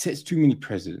it sets too many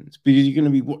precedents, because you're going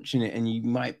to be watching it and you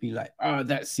might be like, oh,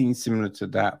 that seems similar to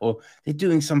that, or they're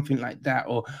doing something like that,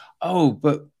 or oh,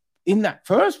 but in that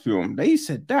first film they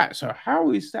said that, so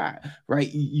how is that,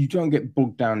 right? You don't get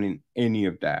bogged down in any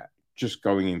of that, just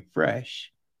going in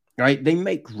fresh, right? They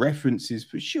make references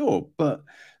for sure, but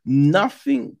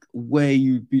nothing where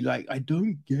you'd be like, I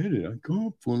don't get it, I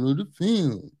can't follow the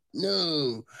film.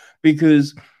 No,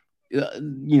 because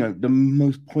the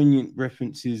most poignant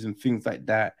references and things like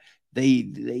that,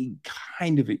 they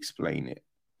kind of explain it.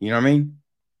 You know what I mean?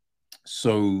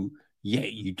 So yeah,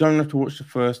 you don't have to watch the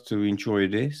first to enjoy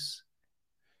this,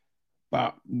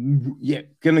 but yeah,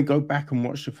 gonna go back and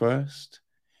watch the first,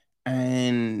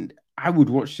 and I would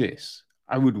watch this.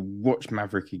 I would watch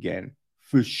Maverick again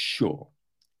for sure.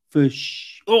 For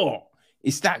sure,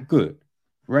 it's that good,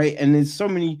 right? And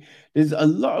there's a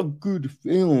lot of good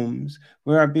films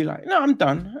where I'd be like, no, I'm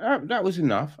done. That was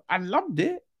enough. I loved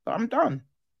it, but I'm done.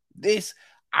 This,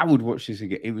 I would watch this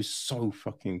again. It was so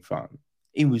fucking fun.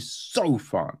 It was so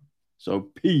fun.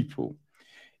 So people,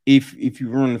 if you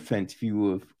were on the fence, if you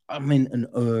were, and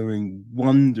erring,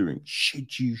 wondering,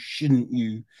 should you, shouldn't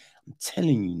you? I'm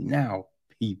telling you now,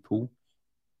 people,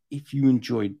 if you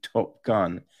enjoyed Top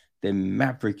Gun, then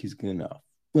Maverick is gonna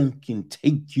fucking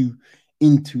take you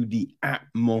into the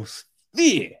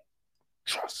atmosphere.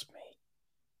 Trust me.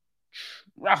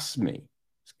 Trust me.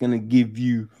 It's gonna give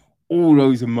you all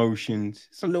those emotions.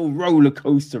 It's a little roller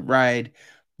coaster ride,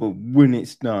 but when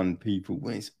it's done, people,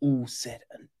 when it's all said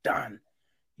and done,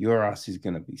 your ass is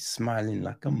gonna be smiling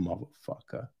like a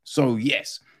motherfucker. So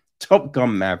yes, Top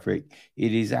Gun Maverick,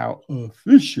 it is out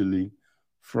officially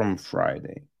from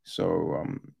Friday. So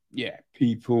yeah,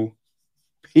 people,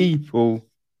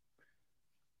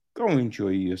 go enjoy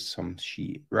your some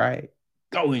shit, right?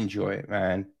 Go enjoy it,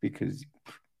 man, because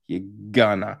you're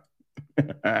gonna.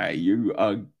 You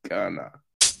are gonna.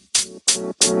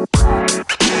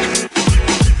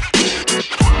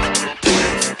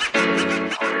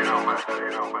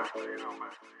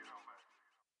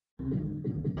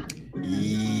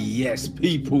 Yes,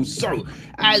 people. So,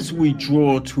 as we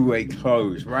draw to a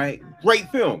close, right? Great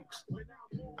films.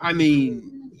 I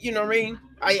mean, you know what I mean?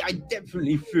 I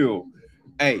definitely feel,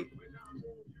 hey,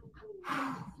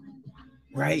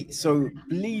 right? So,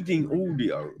 bleeding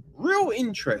audio, real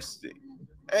interesting.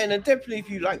 And definitely, if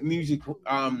you like music,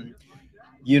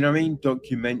 you know what I mean?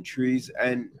 Documentaries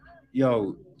and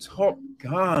yo, Top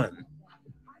Gun.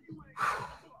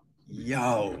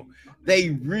 Yo, they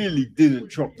really didn't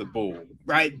drop the ball,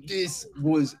 right? It's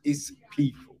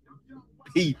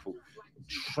people,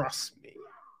 trust me,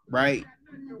 right?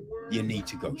 You need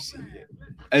to go see it.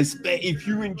 If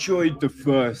you enjoyed the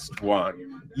first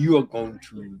one, you are going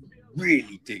to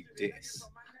really dig this,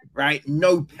 right?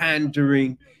 No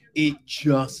pandering, it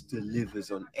just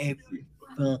delivers on every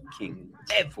fucking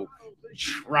level.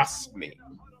 Trust me.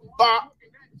 But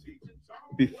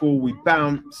before we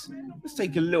bounce, let's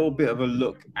take a little bit of a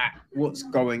look at what's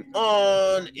going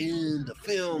on in the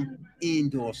film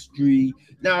industry.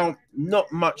 Now, not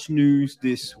much news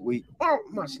this week. Well,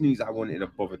 much news I wanted to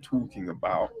bother talking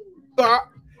about, but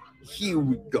here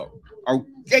we go.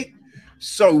 Okay,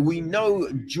 so we know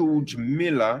George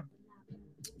Miller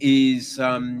is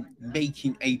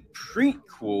making a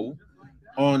prequel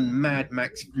on Mad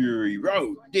Max Fury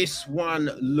Road. This one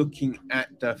looking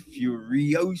at the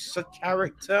Furiosa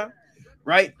character,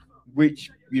 right?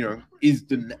 Which, is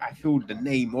I feel the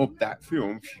name of that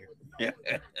film.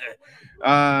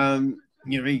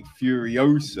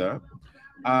 Furiosa.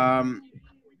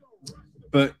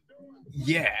 But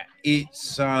yeah,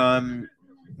 it's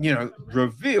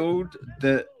revealed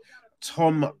that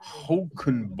Tom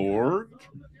Holkenborg,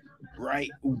 right,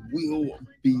 will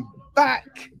be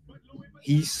back.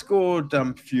 He scored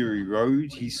Fury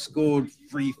Road. He scored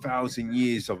 3,000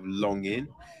 Years of Longing.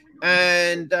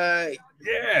 And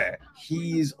yeah,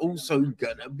 he is also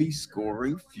gonna be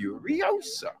scoring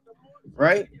Furiosa,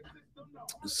 right?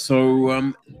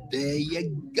 So there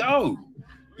you go.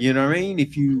 You know what I mean?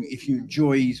 If you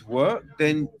enjoy his work,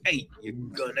 then hey, you're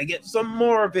gonna get some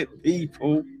more of it,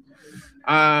 people.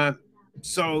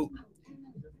 So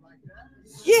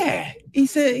yeah,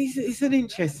 it's an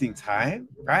interesting time,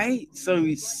 right? So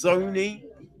it's Sony,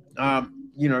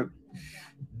 you know,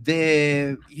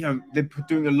 they're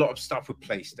doing a lot of stuff with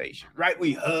PlayStation, right?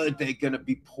 We heard they're gonna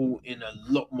be porting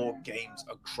a lot more games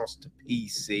across to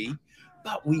PC,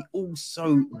 but we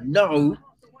also know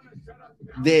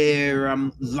they're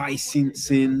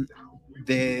licensing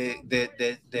their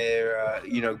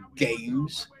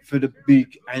games for the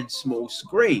big and small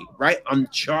screen, right?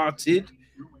 Uncharted,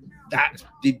 that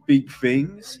did big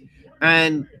things,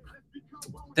 and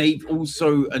they've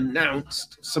also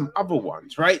announced some other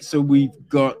ones, right? So we've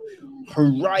got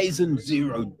Horizon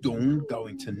Zero Dawn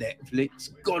going to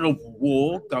Netflix, God of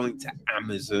War going to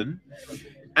Amazon,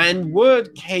 and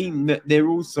word came that they're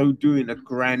also doing a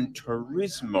Gran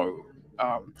Turismo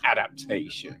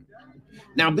adaptation.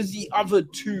 Now, because the other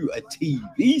two are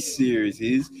TV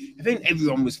series, I think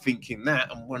everyone was thinking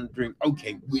that and wondering,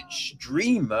 okay, which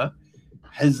streamer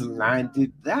has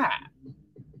landed that?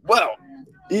 Well,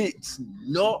 it's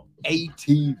not a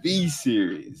TV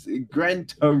series. Gran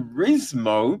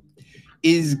Turismo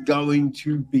is going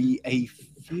to be a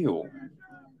film.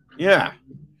 Yeah.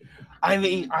 I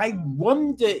mean, I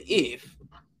wonder if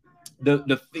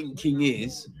the thinking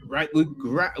is right with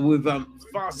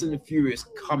Fast and the Furious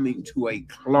coming to a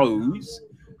close,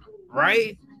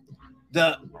 right?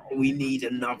 That we need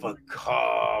another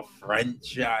car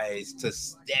franchise to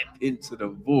step into the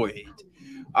void.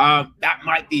 That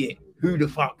might be it. Who the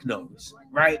fuck knows,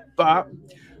 right? But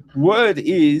word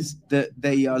is that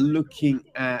they are looking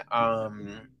at um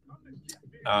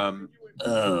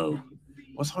oh,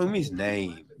 what's homie's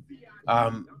name?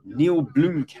 Neil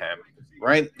Blomkamp,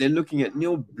 right? They're looking at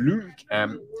Neil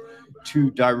Blomkamp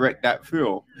to direct that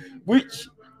film, which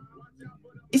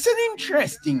is an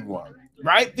interesting one,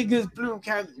 right? Because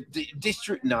Blomkamp,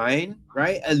 District 9,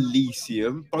 right?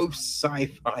 Elysium, both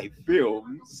sci-fi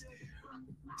films.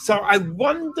 So I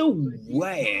wonder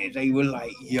where they were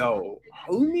like, yo,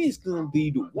 homie is gonna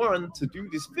be the one to do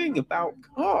this thing about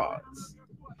cars.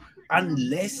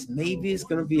 Unless maybe it's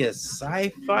gonna be a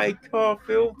sci-fi car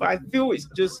film, but I feel it's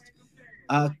just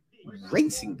a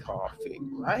racing car thing,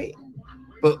 right?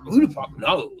 But who the fuck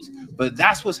knows? But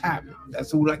that's what's happening.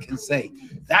 That's all I can say.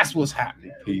 That's what's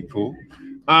happening, people.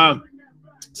 Um,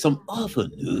 some other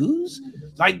news,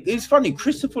 like it's funny,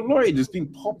 Christopher Lloyd has been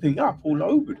popping up all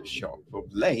over the shop of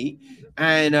late,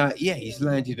 and yeah, he's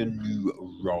landed a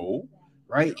new role.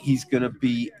 Right, he's gonna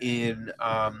be in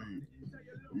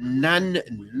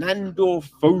Nandor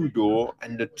Fodor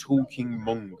and the Talking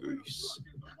Mongoose.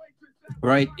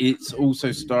 Right, it's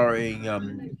also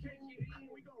starring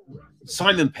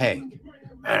Simon Pegg.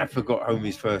 Man, I forgot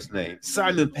homie's first name.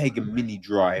 Simon Pegg and Minnie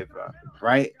Driver,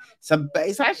 right? So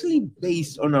it's actually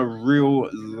based on a real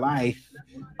life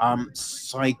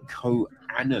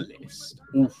psychoanalyst,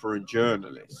 author and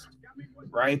journalist,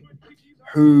 right?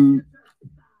 Who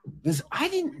was, I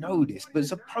didn't know this, but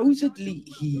supposedly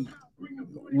he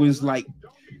was like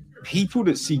people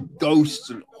that see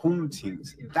ghosts and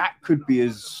hauntings, that could be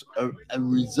as a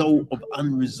result of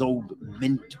unresolved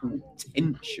mental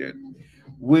tension,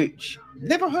 which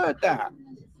never heard that,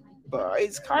 but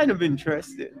it's kind of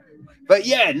interesting. But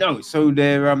yeah, no, so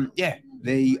they're yeah,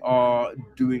 they are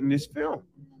doing this film,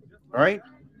 right?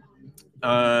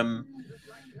 Um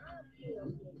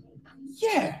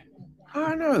yeah, I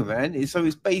don't know, man. So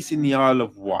it's based in the Isle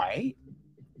of Wight,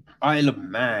 Isle of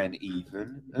Man,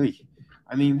 even. Oy.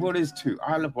 I mean, what is two?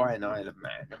 Isle of Wight and Isle of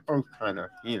Man. They're both kind of,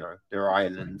 they're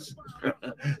islands.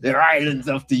 They're islands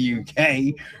of the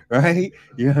UK, right?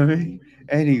 You know what I mean?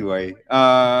 Anyway,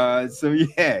 so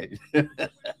yeah.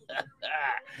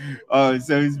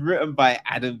 So it's written by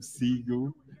Adam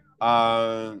Siegel.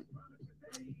 Um,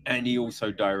 and he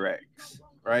also directs,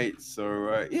 right?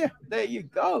 So yeah, there you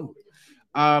go.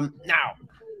 Now,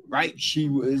 right, she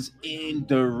was in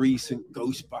the recent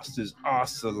Ghostbusters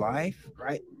Afterlife,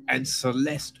 right? And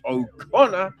Celeste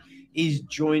O'Connor is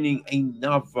joining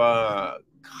another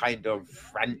kind of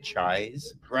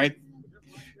franchise, right?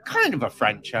 Kind of a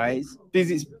franchise because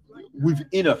it's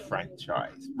within a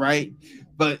franchise, right?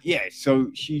 But yeah, so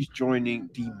she's joining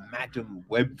the Madam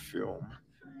Web film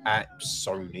at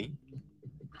Sony.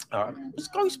 Was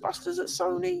Ghostbusters at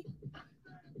Sony?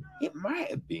 It might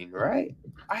have been, right?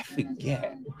 I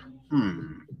forget.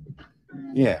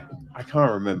 Yeah, I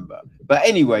can't remember. But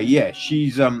anyway, yeah,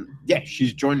 she's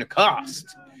joined the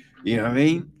cast. You know what I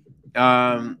mean?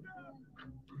 Um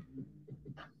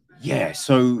yeah,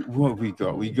 so what have we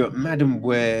got? We got Madam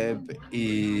Web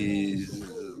is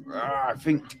I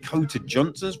think Dakota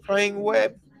Johnson's playing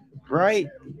Web, right?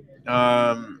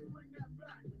 Um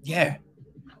yeah.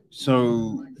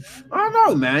 So I don't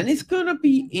know, man. It's gonna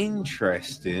be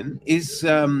interesting. It's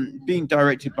being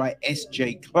directed by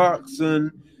S.J.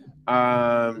 Clarkson,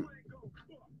 um,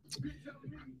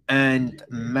 and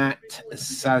Matt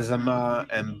Sazama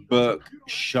and Burke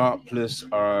Sharpless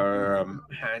are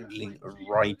handling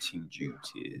writing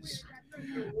duties.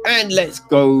 And let's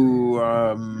go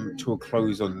to a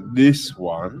close on this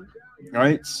one,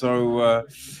 right? So,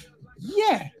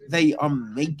 yeah, they are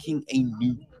making a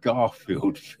new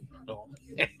Garfield film.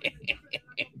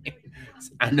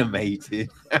 It's animated.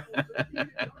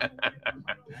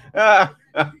 Oh,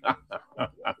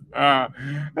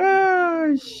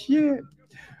 shit.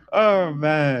 Oh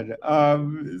man.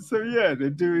 So yeah, they're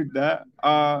doing that.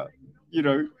 You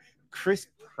know, Chris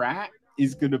Pratt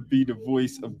is gonna be the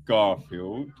voice of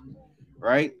Garfield,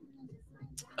 right?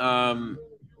 Um,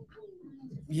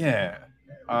 yeah.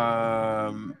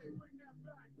 Um,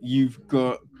 you've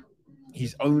got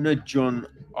his owner John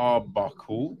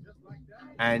Arbuckle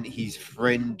and his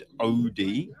friend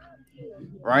Odie,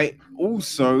 right?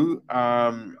 Also,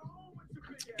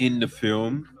 in the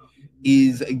film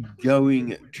is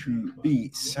going to be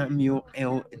Samuel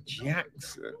L.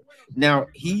 Jackson. Now,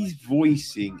 he's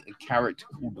voicing a character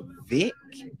called Vic,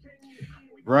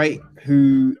 right?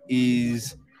 Who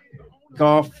is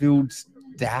Garfield's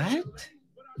dad,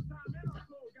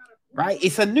 right?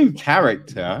 It's a new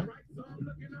character,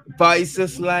 but it's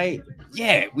just like,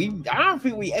 yeah, I don't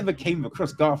think we ever came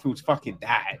across Garfield's fucking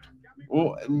dad.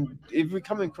 Or if we're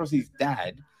coming across his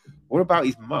dad, what about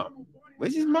his mum?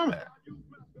 Where's his mum at?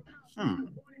 I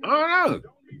don't know.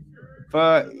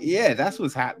 But yeah, that's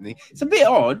what's happening. It's a bit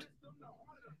odd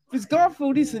because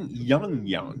Garfield isn't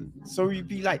young. So you'd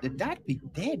be like, the dad be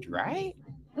dead, right?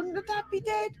 Wouldn't the dad be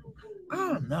dead? I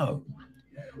don't know.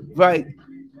 Right.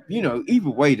 You know, either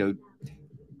way though,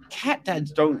 cat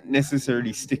dads don't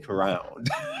necessarily stick around.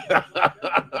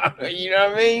 You know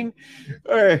what I mean?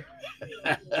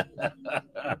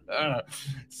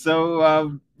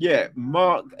 So yeah,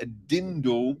 Mark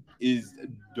Dindal is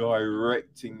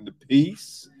directing the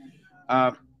piece.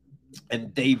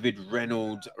 And David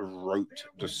Reynolds wrote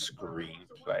the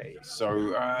screenplay.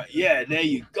 So yeah, there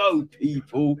you go,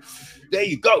 people. There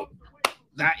you go.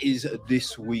 That is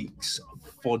this week's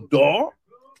Fodder.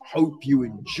 Hope you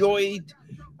enjoyed.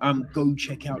 Go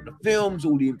check out the films.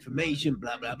 All the information,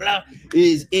 blah blah blah,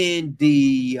 is in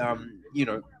the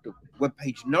the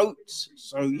webpage notes.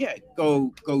 So yeah,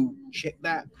 go check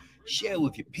that. Share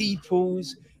with your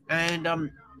peoples, and I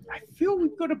feel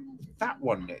we've got a fat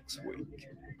one next week.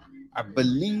 I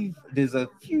believe there's a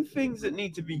few things that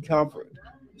need to be covered.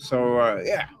 So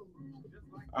yeah,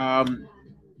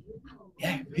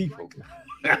 people.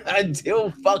 Until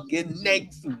fucking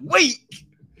next week,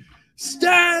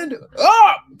 stand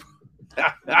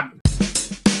up.